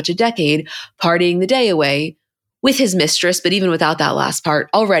pretty much a decade partying the day away with his mistress. But even without that last part,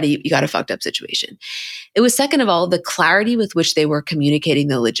 already you got a fucked up situation. It was, second of all, the clarity with which they were communicating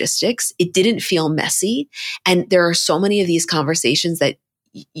the logistics. It didn't feel messy. And there are so many of these conversations that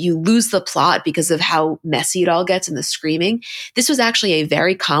you lose the plot because of how messy it all gets and the screaming. This was actually a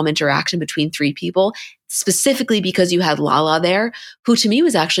very calm interaction between three people, specifically because you had Lala there, who to me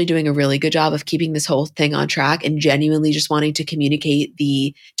was actually doing a really good job of keeping this whole thing on track and genuinely just wanting to communicate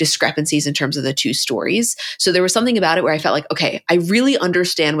the discrepancies in terms of the two stories. So there was something about it where I felt like, okay, I really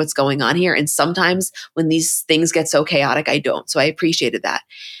understand what's going on here. And sometimes when these things get so chaotic, I don't. So I appreciated that.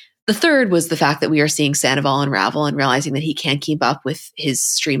 The third was the fact that we are seeing Sandoval unravel and realizing that he can't keep up with his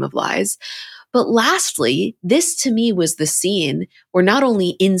stream of lies. But lastly, this to me was the scene where not only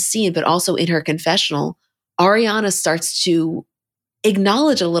in scene, but also in her confessional, Ariana starts to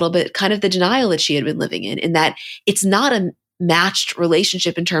acknowledge a little bit kind of the denial that she had been living in that it's not a matched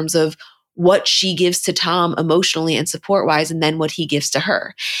relationship in terms of what she gives to Tom emotionally and support-wise, and then what he gives to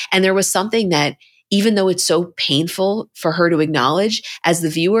her. And there was something that, even though it's so painful for her to acknowledge as the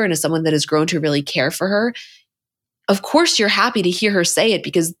viewer and as someone that has grown to really care for her, of course you're happy to hear her say it,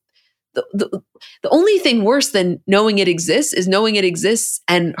 because the only thing worse than knowing it exists is knowing it exists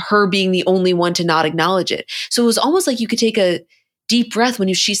and her being the only one to not acknowledge it. So it was almost like you could take a deep breath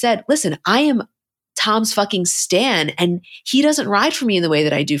when she said, listen, I am Tom's fucking stan and he doesn't ride for me in the way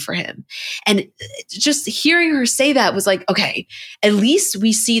that I do for him. And just hearing her say that was like, okay, at least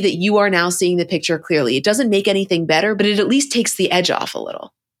we see that you are now seeing the picture clearly. It doesn't make anything better, but it at least takes the edge off a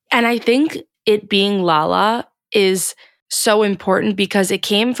little. And I think it being Lala is so important because it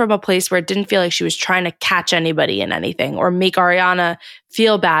came from a place where it didn't feel like she was trying to catch anybody in anything or make Ariana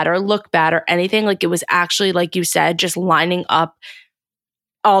feel bad or look bad or anything. Like, it was actually, like you said, just lining up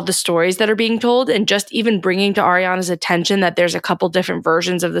all the stories that are being told and just even bringing to Ariana's attention that there's a couple different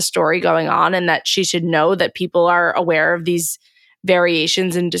versions of the story going on and that she should know that people are aware of these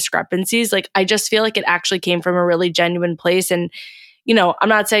variations and discrepancies. Like, I just feel like it actually came from a really genuine place. And, you know, I'm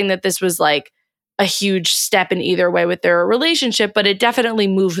not saying that this was like a huge step in either way with their relationship, but it definitely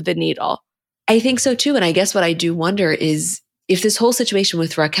moved the needle. I think so too. And I guess what I do wonder is if this whole situation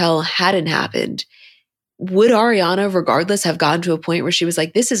with Raquel hadn't happened, would Ariana, regardless, have gotten to a point where she was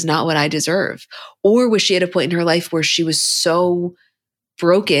like, this is not what I deserve? Or was she at a point in her life where she was so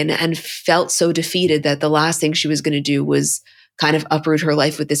broken and felt so defeated that the last thing she was going to do was kind of uproot her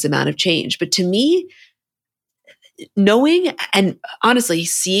life with this amount of change? But to me, knowing and honestly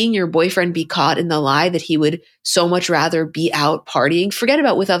seeing your boyfriend be caught in the lie that he would so much rather be out partying, forget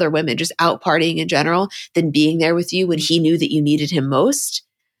about with other women, just out partying in general, than being there with you when he knew that you needed him most.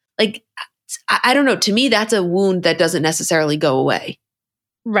 Like, I don't know. To me, that's a wound that doesn't necessarily go away.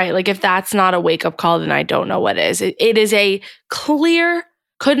 Right. Like if that's not a wake-up call, then I don't know what is. It is a clear,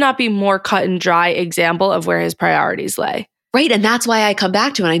 could not be more cut and dry example of where his priorities lay. Right. And that's why I come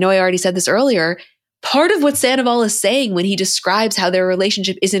back to, and I know I already said this earlier, part of what Sandoval is saying when he describes how their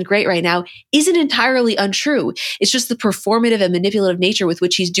relationship isn't great right now isn't entirely untrue. It's just the performative and manipulative nature with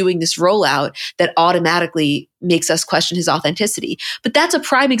which he's doing this rollout that automatically makes us question his authenticity. But that's a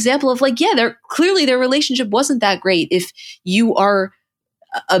prime example of like, yeah, clearly their relationship wasn't that great if you are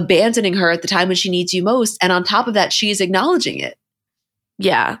abandoning her at the time when she needs you most. And on top of that, she is acknowledging it.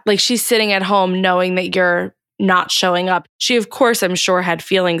 Yeah. Like she's sitting at home knowing that you're not showing up. She, of course, I'm sure had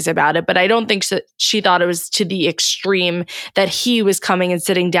feelings about it, but I don't think she thought it was to the extreme that he was coming and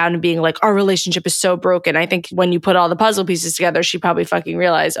sitting down and being like, our relationship is so broken. I think when you put all the puzzle pieces together, she probably fucking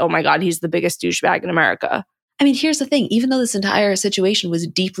realized, oh my God, he's the biggest douchebag in America. I mean, here's the thing. Even though this entire situation was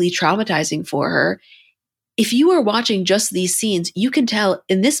deeply traumatizing for her, if you are watching just these scenes, you can tell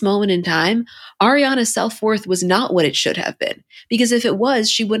in this moment in time, Ariana's self-worth was not what it should have been. Because if it was,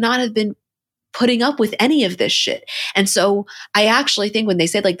 she would not have been putting up with any of this shit. And so I actually think when they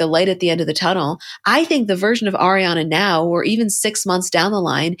said like the light at the end of the tunnel, I think the version of Ariana now, or even 6 months down the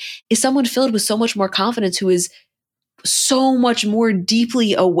line, is someone filled with so much more confidence who is so much more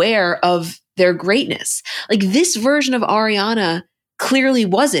deeply aware of their greatness. Like this version of Ariana clearly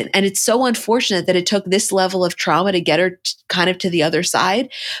wasn't. And it's so unfortunate that it took this level of trauma to get her kind of to the other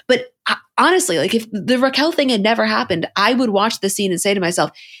side. But honestly, like if the Raquel thing had never happened, I would watch the scene and say to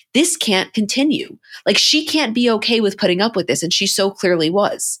myself, this can't continue. Like she can't be okay with putting up with this. And she so clearly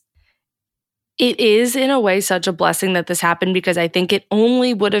was. It is in a way such a blessing that this happened because I think it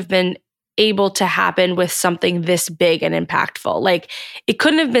only would have been able to happen with something this big and impactful. Like it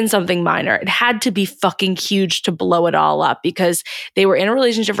couldn't have been something minor. It had to be fucking huge to blow it all up because they were in a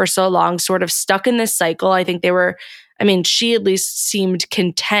relationship for so long, sort of stuck in this cycle. I think she at least seemed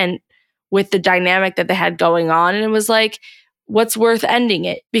content with the dynamic that they had going on. And it was like, what's worth ending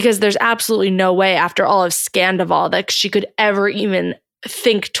it? Because there's absolutely no way after all of Scandival that she could ever even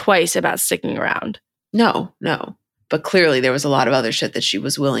think twice about sticking around. No. But clearly there was a lot of other shit that she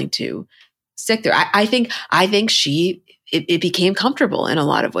was willing to stick there. I think it became comfortable in a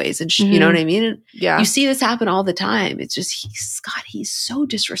lot of ways. And she, you know what I mean? And yeah. You see this happen all the time. It's just, he's so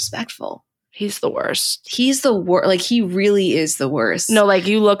disrespectful. He's the worst. He's the worst. Like he really is the worst. No, like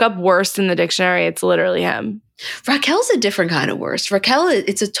you look up worst in the dictionary, it's literally him. Raquel's a different kind of worst. Raquel,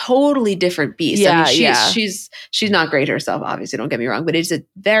 it's a totally different beast. Yeah, I mean, she's not great herself, obviously, don't get me wrong, but it's a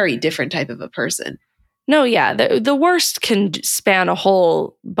very different type of a person. No, yeah. The worst can span a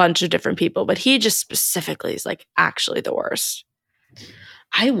whole bunch of different people, but he just specifically is like actually the worst.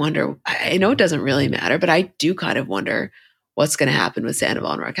 I wonder, I know it doesn't really matter, but I do kind of wonder what's going to happen with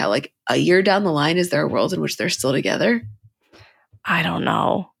Sandoval and Raquel. Like a year down the line, is there a world in which they're still together? I don't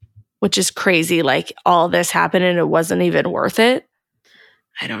know, which is crazy. Like all this happened and it wasn't even worth it.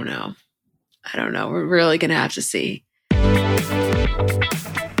 I don't know. We're really going to have to see.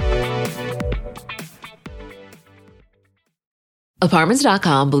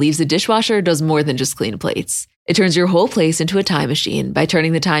 Apartments.com believes a dishwasher does more than just clean plates. It turns your whole place into a time machine by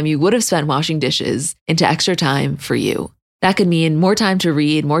turning the time you would have spent washing dishes into extra time for you. That could mean more time to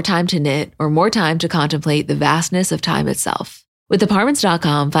read, more time to knit, or more time to contemplate the vastness of time itself. With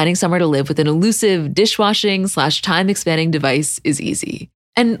Apartments.com, finding somewhere to live with an elusive dishwashing/time-expanding device is easy.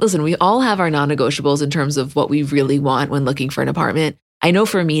 And listen, we all have our non-negotiables in terms of what we really want when looking for an apartment. I know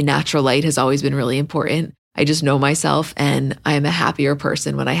for me, natural light has always been really important. I just know myself and I am a happier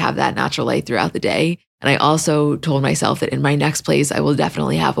person when I have that natural light throughout the day. And I also told myself that in my next place, I will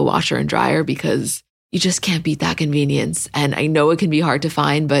definitely have a washer and dryer because you just can't beat that convenience. And I know it can be hard to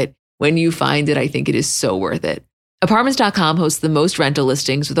find, but when you find it, I think it is so worth it. Apartments.com hosts the most rental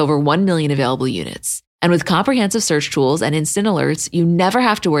listings with over 1 million available units. And with comprehensive search tools and instant alerts, you never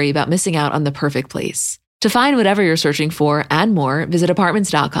have to worry about missing out on the perfect place. To find whatever you're searching for and more, visit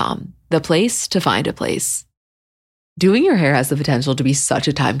Apartments.com, the place to find a place. Doing your hair has the potential to be such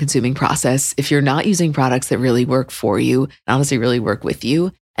a time-consuming process if you're not using products that really work for you and honestly really work with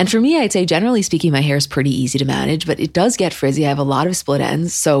you. And for me, I'd say generally speaking, my hair is pretty easy to manage, but it does get frizzy. I have a lot of split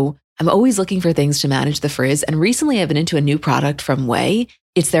ends, so I'm always looking for things to manage the frizz. And recently I've been into a new product from Way.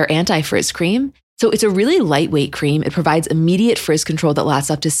 It's their anti-frizz cream. So it's a really lightweight cream. It provides immediate frizz control that lasts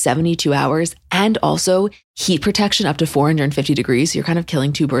up to 72 hours and also heat protection up to 450 degrees. So you're kind of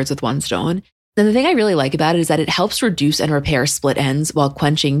killing two birds with one stone. And the thing I really like about it is that it helps reduce and repair split ends while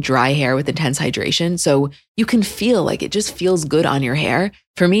quenching dry hair with intense hydration. So you can feel like it just feels good on your hair.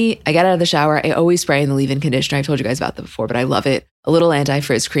 For me, I get out of the shower, I always spray in the leave-in conditioner. I've told you guys about that before, but I love it. A little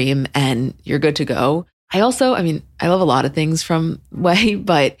anti-frizz cream and you're good to go. I love a lot of things from Way,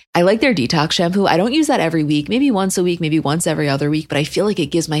 but I like their detox shampoo. I don't use that every week, maybe once a week, maybe once every other week, but I feel like it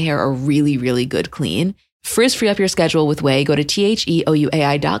gives my hair a really, really good clean. Frizz free up your schedule with Way. Go to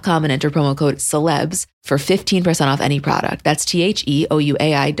THEOUAI.com and enter promo code celebs for 15% off any product. That's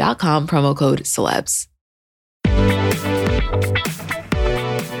THEOUAI.com, promo code celebs.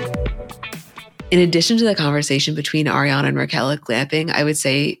 In addition to the conversation between Ariana and Raquel at glamping, I would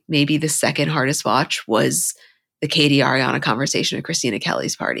say maybe the second hardest watch was the Katie Ariana conversation at Christina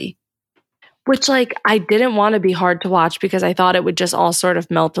Kelly's party. Which I didn't want to be hard to watch because I thought it would just all sort of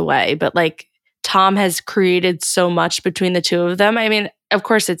melt away. But Tom has created so much between the two of them. I mean, of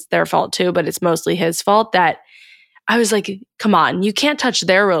course it's their fault too, but it's mostly his fault that I was like, come on, you can't touch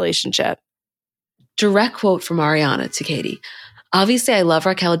their relationship. Direct quote from Ariana to Katie. Obviously, I love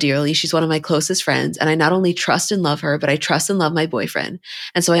Raquel dearly. She's one of my closest friends, and I not only trust and love her, but I trust and love my boyfriend.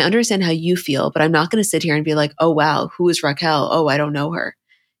 And so I understand how you feel, but I'm not going to sit here and be like, oh, wow, who is Raquel? Oh, I don't know her.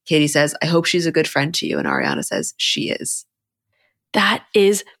 Katie says, I hope she's a good friend to you. And Ariana says, she is. That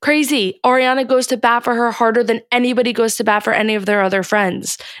is crazy. Ariana goes to bat for her harder than anybody goes to bat for any of their other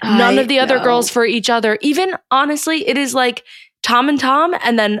friends. None of the other girls for each other. Even honestly, it is Tom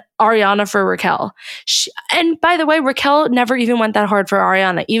and then Ariana for Raquel. And by the way, Raquel never even went that hard for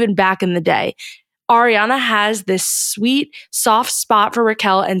Ariana, even back in the day. Ariana has this sweet, soft spot for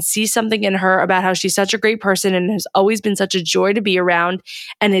Raquel and sees something in her about how she's such a great person and has always been such a joy to be around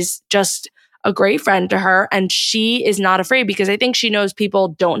and is just a great friend to her. And she is not afraid because I think she knows people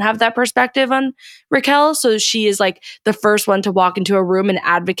don't have that perspective on Raquel. So she is the first one to walk into a room and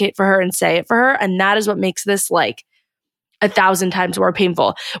advocate for her and say it for her. And that is what makes this 1,000 times more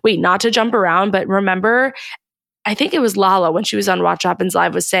painful. Wait, not to jump around, but remember, I think it was Lala when she was on Watch Happens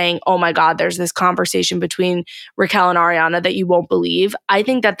Live was saying, oh my God, there's this conversation between Raquel and Ariana that you won't believe. I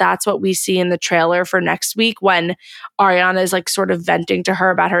think that that's what we see in the trailer for next week when Ariana is sort of venting to her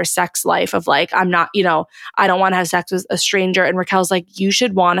about her sex life of I'm not, I don't want to have sex with a stranger. And Raquel's you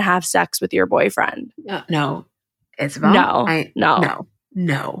should want to have sex with your boyfriend. No, Isabel.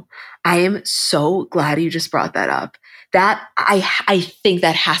 No. I am so glad you just brought that up. That I think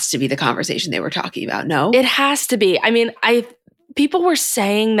that has to be the conversation they were talking about. No, it has to be. I mean, people were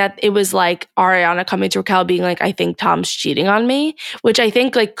saying that it was Ariana coming to Raquel being I think Tom's cheating on me, which I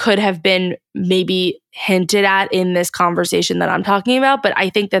think could have been maybe hinted at in this conversation that I'm talking about. But I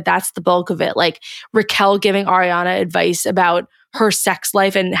think that that's the bulk of it. Raquel giving Ariana advice about her sex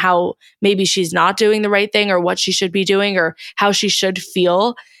life and how maybe she's not doing the right thing or what she should be doing or how she should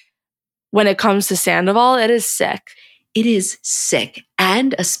feel when it comes to Sandoval. It is sick. It is sick.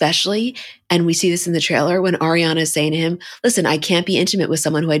 And especially, and we see this in the trailer, when Ariana is saying to him, listen, I can't be intimate with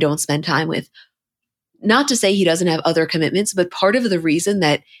someone who I don't spend time with. Not to say he doesn't have other commitments, but part of the reason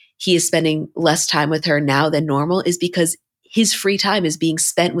that he is spending less time with her now than normal is because his free time is being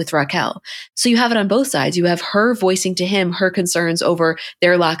spent with Raquel. So you have it on both sides. You have her voicing to him her concerns over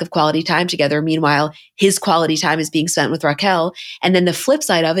their lack of quality time together. Meanwhile, his quality time is being spent with Raquel. And then the flip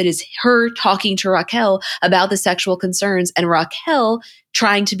side of it is her talking to Raquel about the sexual concerns and Raquel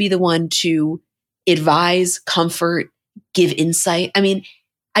trying to be the one to advise, comfort, give insight. I mean,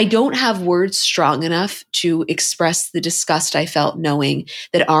 I don't have words strong enough to express the disgust I felt knowing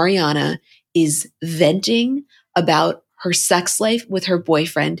that Ariana is venting about her sex life with her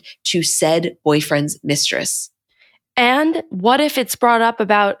boyfriend to said boyfriend's mistress. And what if it's brought up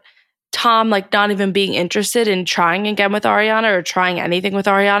about Tom not even being interested in trying again with Ariana or trying anything with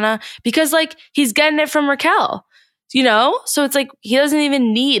Ariana because he's getting it from Raquel, So it's he doesn't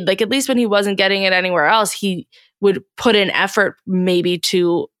even need, at least when he wasn't getting it anywhere else, he would put in effort maybe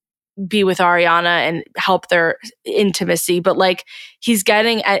to be with Ariana and help their intimacy. But he's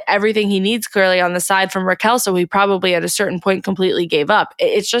getting everything he needs clearly on the side from Raquel. So he probably at a certain point completely gave up.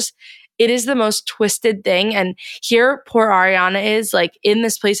 It is the most twisted thing. And here poor Ariana is in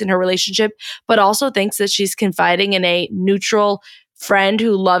this place in her relationship, but also thinks that she's confiding in a neutral friend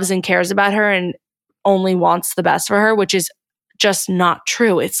who loves and cares about her and only wants the best for her, which is just not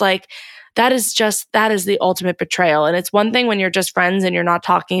true. It's that is the ultimate betrayal. And it's one thing when you're just friends and you're not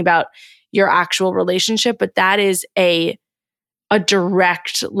talking about your actual relationship, but that is a a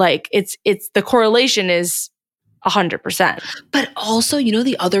direct, like it's the correlation is 100%. But also,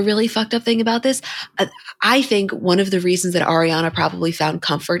 the other really fucked up thing about this, I think one of the reasons that Ariana probably found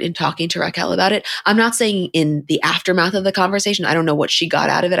comfort in talking to Raquel about it, I'm not saying in the aftermath of the conversation, I don't know what she got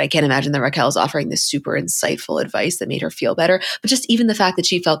out of it. I can't imagine that Raquel is offering this super insightful advice that made her feel better. But just even the fact that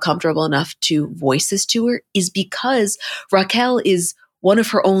she felt comfortable enough to voice this to her is because Raquel is one of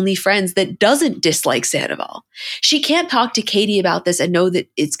her only friends that doesn't dislike Sandoval. She can't talk to Katie about this and know that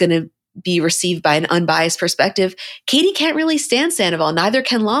it's going to be received by an unbiased perspective. Katie can't really stand Sandoval, neither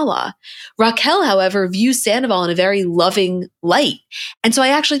can Lala. Raquel, however, views Sandoval in a very loving light. And so I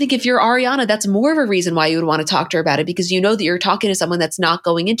actually think if you're Ariana, that's more of a reason why you would want to talk to her about it, because you know that you're talking to someone that's not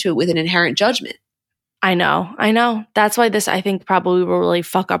going into it with an inherent judgment. I know. That's why this, I think, probably will really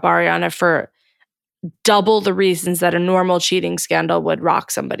fuck up Ariana for double the reasons that a normal cheating scandal would rock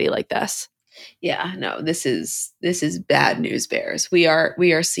somebody like this. Yeah, no, this is bad news bears. We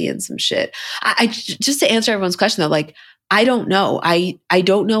are seeing some shit. I just to answer everyone's question though, like, I don't know. I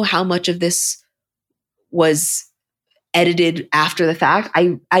don't know how much of this was edited after the fact.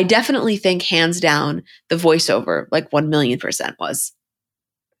 I definitely think hands down the voiceover, like 1,000,000% was.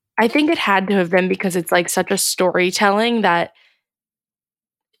 I think it had to have been because it's like such a storytelling that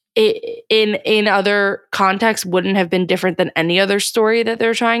it, in other contexts wouldn't have been different than any other story that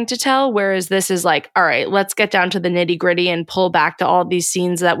they're trying to tell. Whereas this is like, all right, let's get down to the nitty gritty and pull back to all these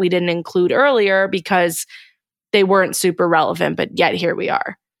scenes that we didn't include earlier because they weren't super relevant, but yet here we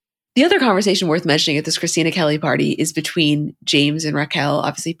are. The other conversation worth mentioning at this Christina Kelly party is between James and Raquel,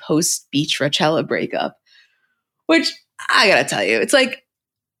 obviously post Beach Rachella breakup, which I gotta tell you, it's like,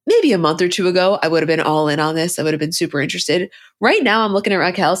 maybe a month or two ago, I would have been all in on this. I would have been super interested. Right now, I'm looking at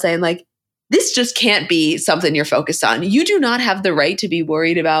Raquel saying, like, this just can't be something you're focused on. You do not have the right to be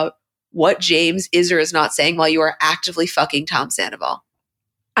worried about what James is or is not saying while you are actively fucking Tom Sandoval.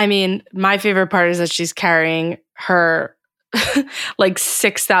 I mean, my favorite part is that she's carrying her like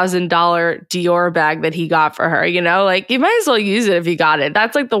 $6,000 Dior bag that he got for her, like you might as well use it if you got it.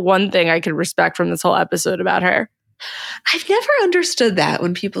 That's like the one thing I could respect from this whole episode about her. I've never understood that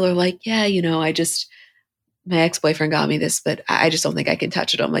when people are like, yeah, my ex-boyfriend got me this, but I just don't think I can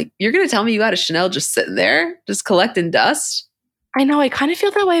touch it. I'm like, you're going to tell me you got a Chanel just sitting there, just collecting dust? I know. I kind of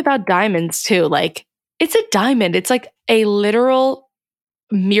feel that way about diamonds too. Like, it's a diamond. It's like a literal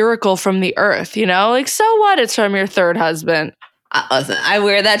miracle from the earth, Like, so what? It's from your third husband. Listen, I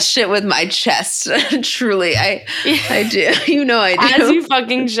wear that shit with my chest. Truly, I do. I do. As you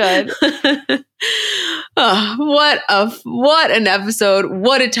fucking should. Oh, what an episode.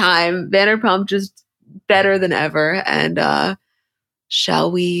 What a time. Vanderpump just better than ever. And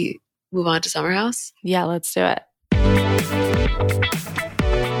shall we move on to Summer House? Yeah, let's do it.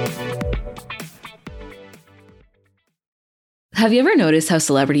 Have you ever noticed how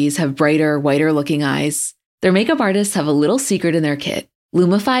celebrities have brighter, whiter looking eyes? Their makeup artists have a little secret in their kit: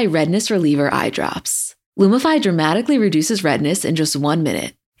 Lumify Redness Reliever Eye Drops. Lumify dramatically reduces redness in just 1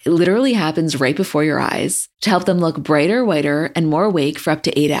 minute. It literally happens right before your eyes to help them look brighter, whiter, and more awake for up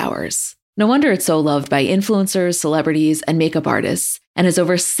to 8 hours. No wonder it's so loved by influencers, celebrities, and makeup artists, and has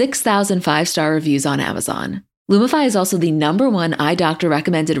over 6,000 5-star reviews on Amazon. Lumify is also the #1 eye doctor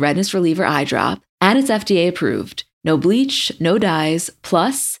recommended redness reliever eye drop, and it's FDA approved. No bleach, no dyes,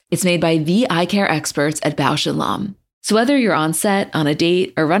 plus it's made by the eye care experts at Bausch & Lomb. So whether you're on set, on a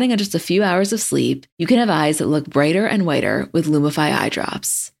date, or running on just a few hours of sleep, you can have eyes that look brighter and whiter with Lumify eye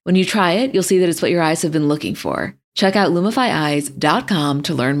drops. When you try it, you'll see that it's what your eyes have been looking for. Check out LumifyEyes.com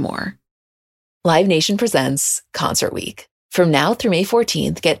to learn more. Live Nation presents Concert Week. From now through May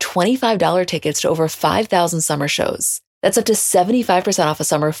 14th, get $25 tickets to over 5,000 summer shows. That's up to 75% off a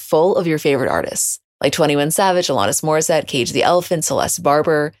summer full of your favorite artists, like 21 Savage, Alanis Morissette, Cage the Elephant, Celeste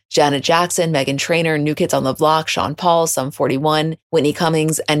Barber, Janet Jackson, Meghan Trainor, New Kids on the Block, Sean Paul, Sum 41, Whitney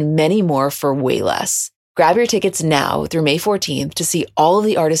Cummings, and many more for way less. Grab your tickets now through May 14th to see all of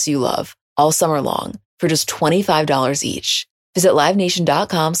the artists you love all summer long for just $25 each. Visit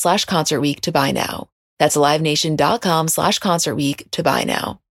livenation.com/concertweek to buy now. That's livenation.com/concertweek to buy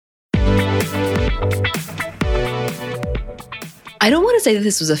now. I don't want to say that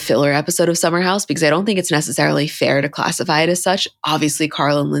this was a filler episode of Summer House because I don't think it's necessarily fair to classify it as such. Obviously,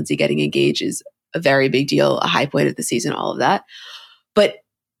 Carl and Lindsay getting engaged is a very big deal, a high point of the season, all of that. But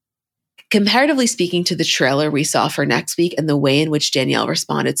comparatively speaking to the trailer we saw for next week and the way in which Danielle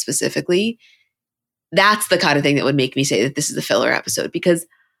responded specifically, that's the kind of thing that would make me say that this is a filler episode. Because,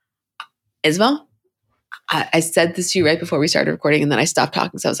 Isabel, I said this to you right before we started recording and then I stopped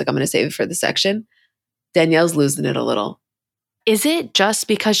talking. So I was like, I'm going to save it for the section. Danielle's losing it a little. Is it just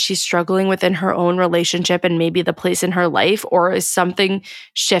because she's struggling within her own relationship and maybe the place in her life, or is something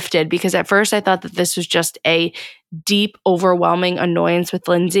shifted? Because at first I thought that this was just a deep, overwhelming annoyance with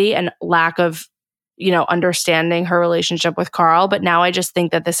Lindsay and lack of, understanding her relationship with Carl. But now I just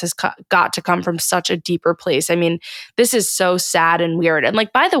think that this has got to come from such a deeper place. I mean, this is so sad and weird. And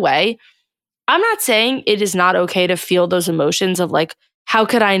by the way, I'm not saying it is not okay to feel those emotions of how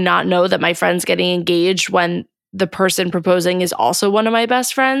could I not know that my friend's getting engaged when the person proposing is also one of my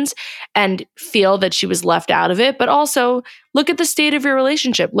best friends, and feel that she was left out of it. But also look at the state of your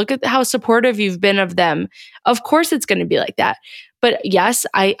relationship. Look at how supportive you've been of them. Of course it's going to be like that. But yes,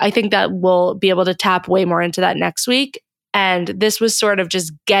 I think that we'll be able to tap way more into that next week. And this was sort of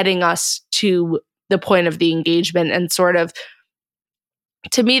just getting us to the point of the engagement, and sort of,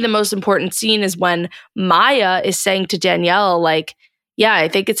 to me, the most important scene is when Maya is saying to Danielle, yeah, I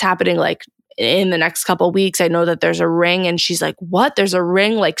think it's happening in the next couple of weeks. I know that there's a ring. And she's like, what? There's a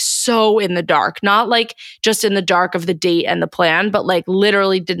ring? So in the dark, not just in the dark of the date and the plan, but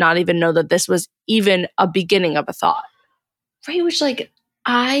literally did not even know that this was even a beginning of a thought. Right. Which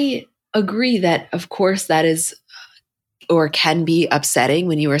I agree that of course that is or can be upsetting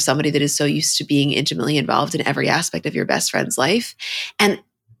when you are somebody that is so used to being intimately involved in every aspect of your best friend's life. And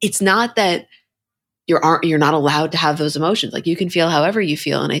it's not that you're not allowed to have those emotions. You can feel however you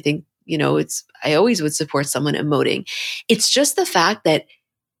feel. And I think, I always would support someone emoting. It's just the fact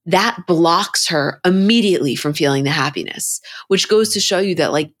that blocks her immediately from feeling the happiness, which goes to show you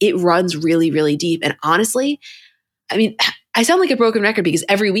that it runs really, really deep. And honestly, I mean, I sound like a broken record because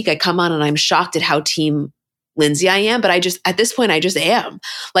every week I come on and I'm shocked at how team Lindsay I am, but at this point, I just am.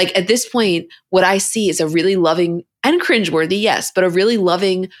 At this point, what I see is a really loving and cringeworthy, yes, but a really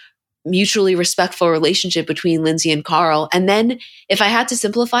loving, mutually respectful relationship between Lindsay and Carl. And then if I had to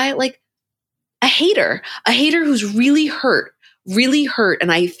simplify it, a hater who's really hurt.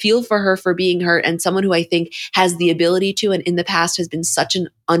 And I feel for her for being hurt, and someone who I think has the ability to, and in the past has been such an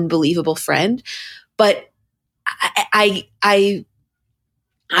unbelievable friend. But I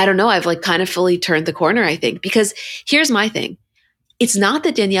don't know. I've kind of fully turned the corner, I think, because here's my thing. It's not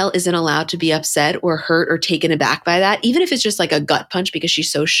that Danielle isn't allowed to be upset or hurt or taken aback by that, even if it's just a gut punch because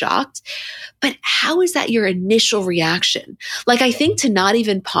she's so shocked. But how is that your initial reaction? I think to not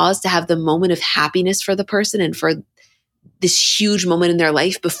even pause to have the moment of happiness for the person and for this huge moment in their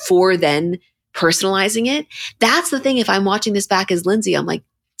life before then personalizing it. That's the thing. If I'm watching this back as Lindsay, I'm like,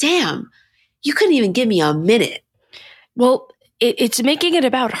 damn, you couldn't even give me a minute. Well, it's making it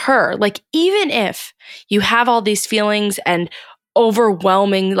about her. Even if you have all these feelings and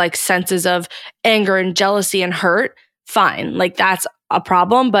overwhelming senses of anger and jealousy and hurt, fine. That's a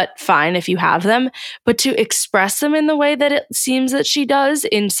problem, but fine if you have them. But to express them in the way that it seems that she does,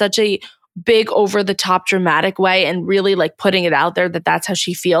 in such a big, over the top, dramatic way, and really putting it out there that that's how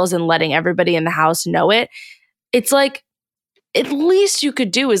she feels and letting everybody in the house know it, it's at least you could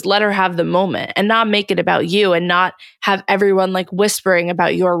do is let her have the moment and not make it about you, and not have everyone whispering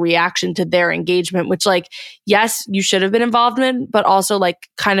about your reaction to their engagement, which yes, you should have been involved in, but also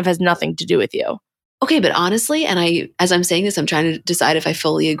kind of has nothing to do with you. Okay, but honestly, and as I'm saying this, I'm trying to decide if I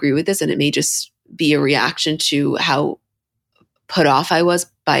fully agree with this, and it may just be a reaction to how put off I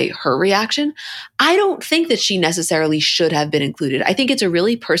was by her reaction. I don't think that she necessarily should have been included. I think it's a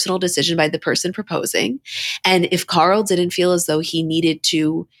really personal decision by the person proposing. And if Carl didn't feel as though he needed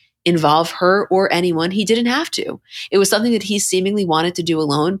to involve her or anyone, he didn't have to. It was something that he seemingly wanted to do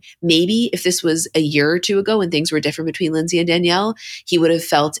alone. Maybe if this was a year or two ago and things were different between Lindsay and Danielle, he would have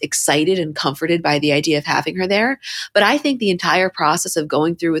felt excited and comforted by the idea of having her there. But I think the entire process of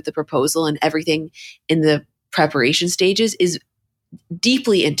going through with the proposal and everything in the preparation stages is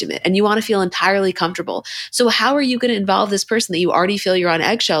deeply intimate, and you want to feel entirely comfortable. So how are you going to involve this person that you already feel you're on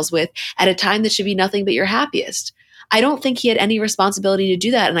eggshells with at a time that should be nothing but your happiest? I don't think he had any responsibility to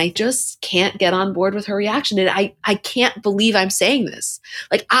do that. And I just can't get on board with her reaction. And I can't believe I'm saying this.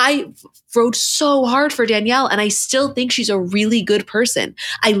 I rode so hard for Danielle, and I still think she's a really good person.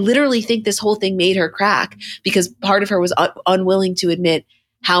 I literally think this whole thing made her crack because part of her was unwilling to admit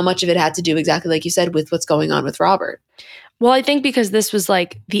how much of it had to do, exactly like you said, with what's going on with Robert. Well, I think because this was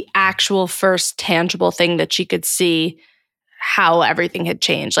the actual first tangible thing that she could see how everything had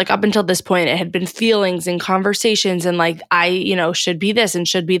changed. Up until this point, it had been feelings and conversations and I, should be this and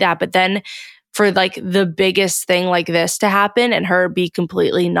should be that. But then for the biggest thing like this to happen and her be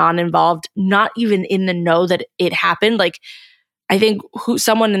completely non-involved, not even in the know that it happened. I think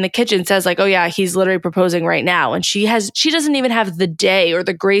someone in the kitchen says oh yeah, he's literally proposing right now. And she doesn't even have the day or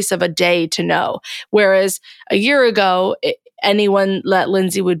the grace of a day to know. Whereas a year ago, anyone that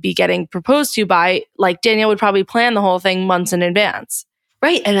Lindsay would be getting proposed to by, like Danielle would probably plan the whole thing months in advance.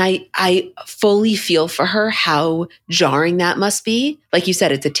 Right. And I fully feel for her how jarring that must be. Like you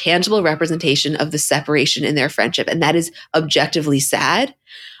said, it's a tangible representation of the separation in their friendship. And that is objectively sad.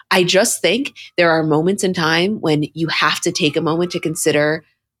 I just think there are moments in time when you have to take a moment to consider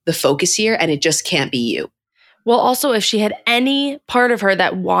the focus here, and it just can't be you. Well, also, if she had any part of her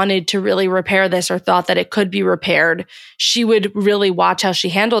that wanted to really repair this or thought that it could be repaired, she would really watch how she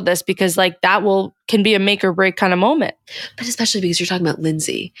handled this, because like that can be a make or break kind of moment. But especially because you're talking about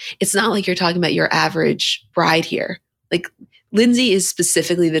Lindsay. It's not like you're talking about your average bride here. Like Lindsay is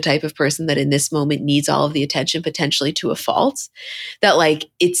specifically the type of person that in this moment needs all of the attention, potentially to a fault, that like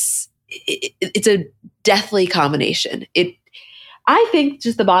it's a deathly combination. I think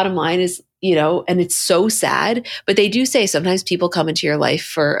just the bottom line is, and it's so sad, but they do say sometimes people come into your life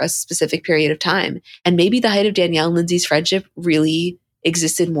for a specific period of time. And maybe the height of Danielle and Lindsay's friendship really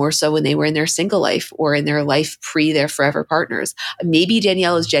existed more so when they were in their single life or in their life pre their forever partners. Maybe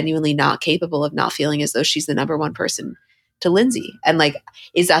Danielle is genuinely not capable of not feeling as though she's the number one person to Lindsay. And like,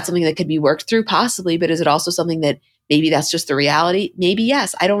 is that something that could be worked through? Possibly, but is it also something that maybe that's just the reality? Maybe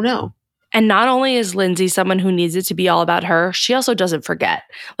yes. I don't know. And not only is Lindsay someone who needs it to be all about her, she also doesn't forget.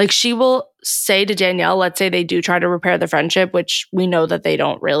 Like she will say to Danielle, let's say they do try to repair the friendship, which we know that they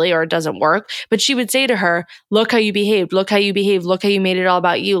don't really, or it doesn't work. But she would say to her, look how you behaved, look how you behaved, look how you made it all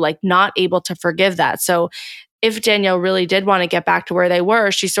about you, like not able to forgive that. So if Danielle really did want to get back to where they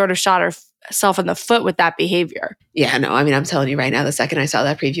were, she sort of shot herself in the foot with that behavior. Yeah, no, I mean, I'm telling you right now, the second I saw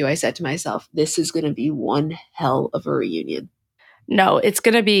that preview, I said to myself, this is going to be one hell of a reunion. No, it's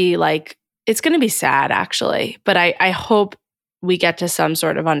going to be sad, actually. But I hope we get to some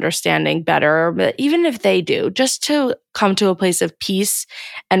sort of understanding better. But even if they do, just to come to a place of peace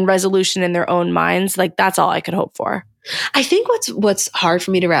and resolution in their own minds, like that's all I could hope for. I think what's hard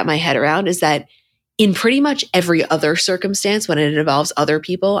for me to wrap my head around is that in pretty much every other circumstance, when it involves other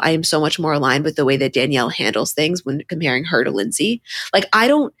people, I am so much more aligned with the way that Danielle handles things when comparing her to Lindsay. Like, I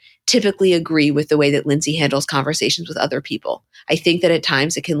don't typically agree with the way that Lindsay handles conversations with other people. I think that at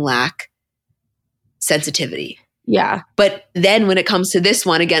times it can lack sensitivity. Yeah. But then when it comes to this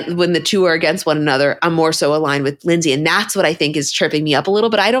one, again, when the two are against one another, I'm more so aligned with Lindsay. And that's what I think is tripping me up a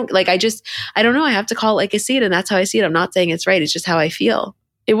little. But I don't know. I have to call it like I see it. And that's how I see it. I'm not saying it's right. It's just how I feel.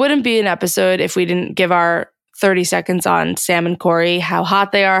 It wouldn't be an episode if we didn't give our 30 seconds on Sam and Corey, how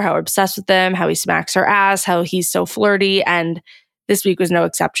hot they are, how obsessed with them, how he smacks her ass, how he's so flirty. And this week was no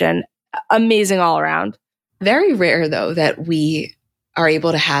exception. Amazing all around. Very rare, though, that we are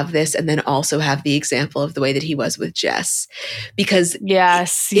able to have this and then also have the example of the way that he was with Jess. Because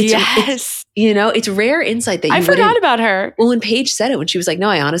it's rare insight that you I forgot about her. Well, when Paige said it, when she was like, no,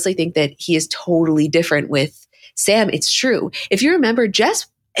 I honestly think that he is totally different with Sam. It's true. If you remember, Jess,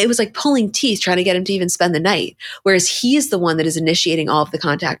 it was like pulling teeth trying to get him to even spend the night, whereas he is the one that is initiating all of the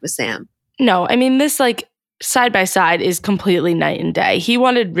contact with Sam. No, I mean, this like side by side is completely night and day. He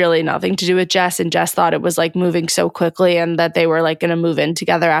wanted really nothing to do with Jess, and Jess thought it was like moving so quickly and that they were like going to move in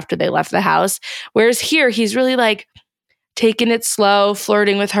together after they left the house. Whereas here, he's really like taking it slow,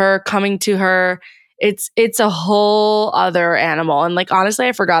 flirting with her, coming to her. It's a whole other animal. And like, honestly,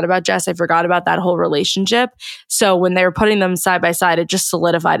 I forgot about Jess. I forgot about that whole relationship. So when they were putting them side by side, it just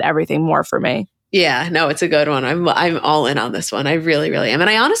solidified everything more for me. Yeah, no, it's a good one. I'm all in on this one. I really, really am.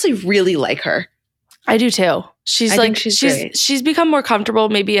 And I honestly really like her. I do too. She's great. She's become more comfortable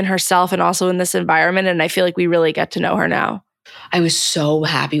maybe in herself and also in this environment. And I feel like we really get to know her now. I was so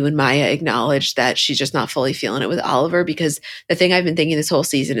happy when Maya acknowledged that she's just not fully feeling it with Oliver, because the thing I've been thinking this whole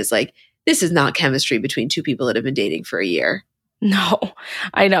season is like, this is not chemistry between two people that have been dating for a year. No,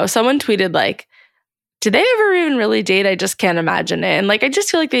 I know. Someone tweeted like, did they ever even really date? I just can't imagine it. And like, I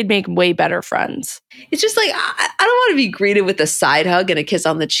just feel like they'd make way better friends. It's just like, I don't want to be greeted with a side hug and a kiss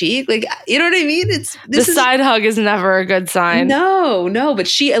on the cheek. Like, you know what I mean? Side hug is never a good sign. No, but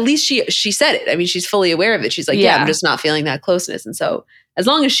she said it. I mean, she's fully aware of it. She's like, yeah, I'm just not feeling that closeness. And so as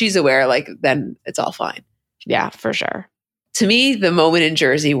long as she's aware, like, then it's all fine. Yeah, for sure. To me, the moment in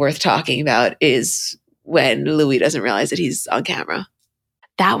Jersey worth talking about is when Louis doesn't realize that he's on camera.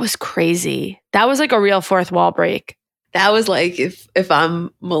 That was crazy. That was like a real fourth wall break. That was like, if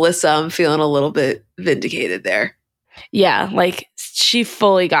I'm Melissa, I'm feeling a little bit vindicated there. Yeah, like she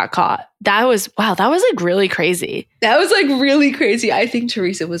fully got caught. That was like really crazy. That was like really crazy. I think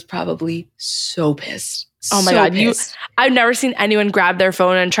Teresa was probably so pissed. Oh my God. I've never seen anyone grab their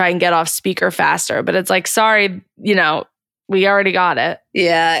phone and try and get off speaker faster, but it's like, sorry, we already got it.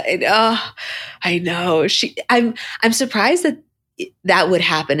 Yeah. I know. I'm surprised that would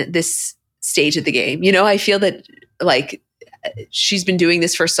happen at this stage of the game. I feel that like she's been doing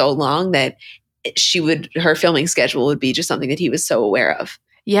this for so long that her filming schedule would be just something that he was so aware of.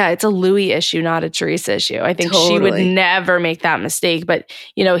 Yeah, it's a Louis issue, not a Teresa issue. I think she would never make that mistake. But,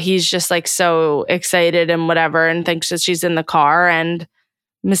 he's just like so excited and whatever and thinks that she's in the car and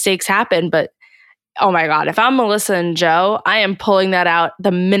mistakes happen. But oh my God, if I'm Melissa and Joe, I am pulling that out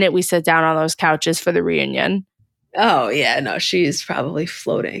the minute we sit down on those couches for the reunion. Oh, yeah. No, she's probably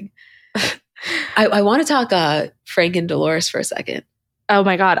floating. I want to talk Frank and Dolores for a second. Oh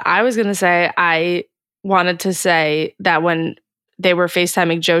my God. I was going to say, I wanted to say that when they were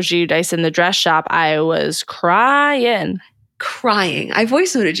FaceTiming Joe Giudice in the dress shop, I was crying. I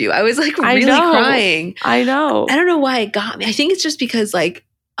voice noted you. I was like really crying. I know. I don't know why it got me. I think it's just because I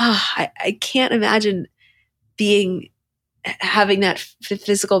can't imagine having that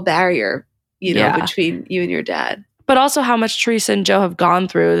physical barrier, between you and your dad. But also how much Teresa and Joe have gone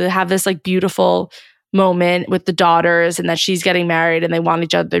through. They have this like beautiful moment with the daughters and that she's getting married and they want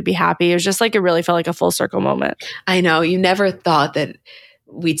each other to be happy. It was just like, it really felt like a full circle moment. I know. You never thought that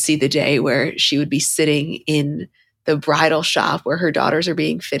we'd see the day where she would be sitting in the bridal shop where her daughters are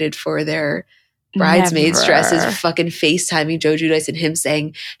being fitted for their bridesmaids dresses, fucking FaceTiming Joe Giudice and him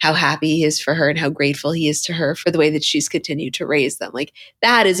saying how happy he is for her and how grateful he is to her for the way that she's continued to raise them. Like,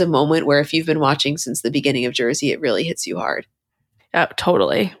 that is a moment where if you've been watching since the beginning of Jersey, it really hits you hard. Oh,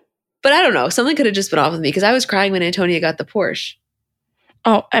 totally. But I don't know. Something could have just been off with me because I was crying when Antonia got the Porsche.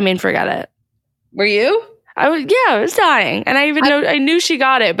 Oh, I mean, forget it. Were you? I was dying. And I knew she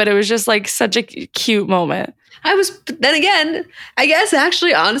got it, but it was just like such a cute moment. Then again, I guess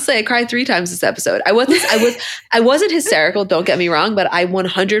actually, honestly, I cried 3 times this episode. I wasn't hysterical, don't get me wrong, but I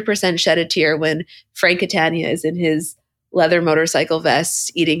 100% shed a tear when Frank Catania is in his leather motorcycle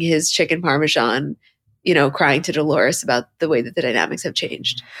vest, eating his chicken parmesan, crying to Dolores about the way that the dynamics have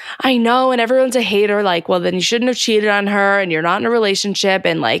changed. I know. And everyone's a hater. Like, well, then you shouldn't have cheated on her and you're not in a relationship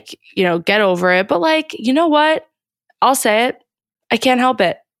and like, get over it. But like, you know what? I'll say it. I can't help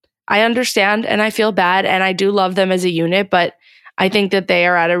it. I understand and I feel bad and I do love them as a unit, but I think that they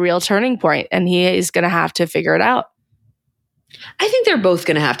are at a real turning point and he is going to have to figure it out. I think they're both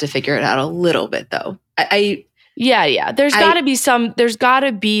going to have to figure it out a little bit though. Yeah. There's got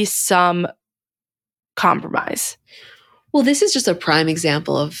to be some compromise. Well, this is just a prime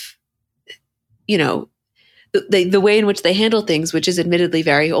example of, the way in which they handle things, which is admittedly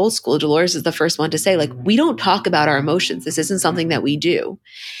very old school. Dolores is the first one to say, like, we don't talk about our emotions. This isn't something that we do.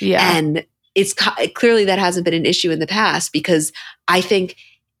 Yeah. And it's clearly that hasn't been an issue in the past because I think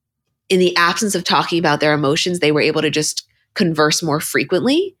in the absence of talking about their emotions, they were able to just converse more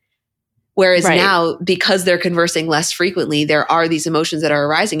frequently. Whereas now, because they're conversing less frequently, there are these emotions that are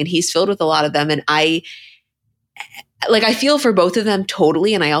arising and he's filled with a lot of them. And I feel for both of them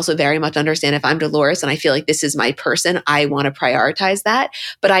totally. And I also very much understand if I'm Dolores and I feel like this is my person, I want to prioritize that.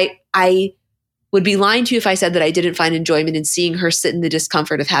 But I would be lying to you if I said that I didn't find enjoyment in seeing her sit in the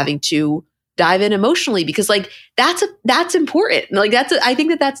discomfort of having to dive in emotionally because like, that's important. Like I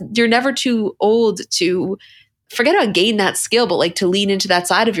think that's, you're never too old to forget about gain that skill, but like to lean into that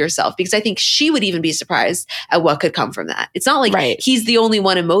side of yourself because I think she would even be surprised at what could come from that. It's not like he's the only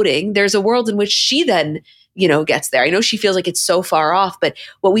one emoting. There's a world in which she then gets there. I know she feels like it's so far off, but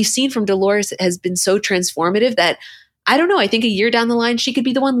what we've seen from Dolores has been so transformative that I don't know. I think a year down the line, she could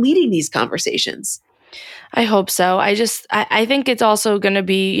be the one leading these conversations. I hope so. I think it's also going to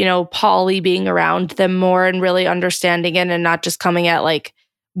be, Pauly being around them more and really understanding it and not just coming at like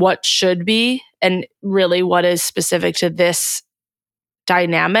what should be and really what is specific to this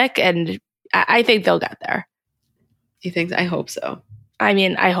dynamic. And I think they'll get there. You think? I hope so. I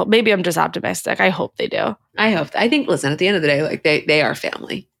mean, I hope. Maybe I'm just optimistic. I hope they do. I think, listen, at the end of the day, like they are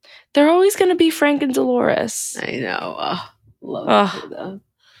family. They're always going to be Frank and Dolores. I know.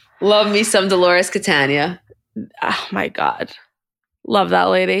 Love me some Dolores Catania. Oh my God. Love that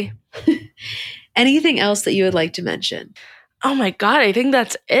lady. Anything else that you would like to mention? Oh my God. I think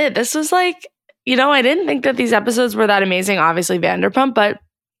that's it. This was like, I didn't think that these episodes were that amazing. Obviously Vanderpump, but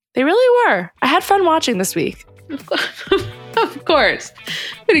they really were. I had fun watching this week. Of course.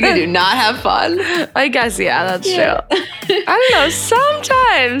 What are you going to do? Not have fun? I guess, yeah, that's true. I don't know.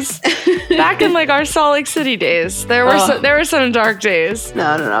 Sometimes back in like our Salt Lake City days, there were some dark days. No,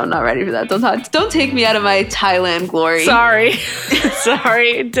 I'm not ready for that. Don't take me out of my Thailand glory. Sorry.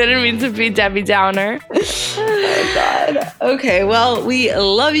 Didn't mean to be Debbie Downer. Oh, God. Okay, well, we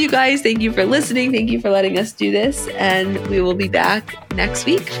love you guys. Thank you for listening. Thank you for letting us do this. And we will be back next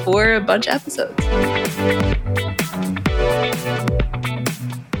week for a bunch of episodes.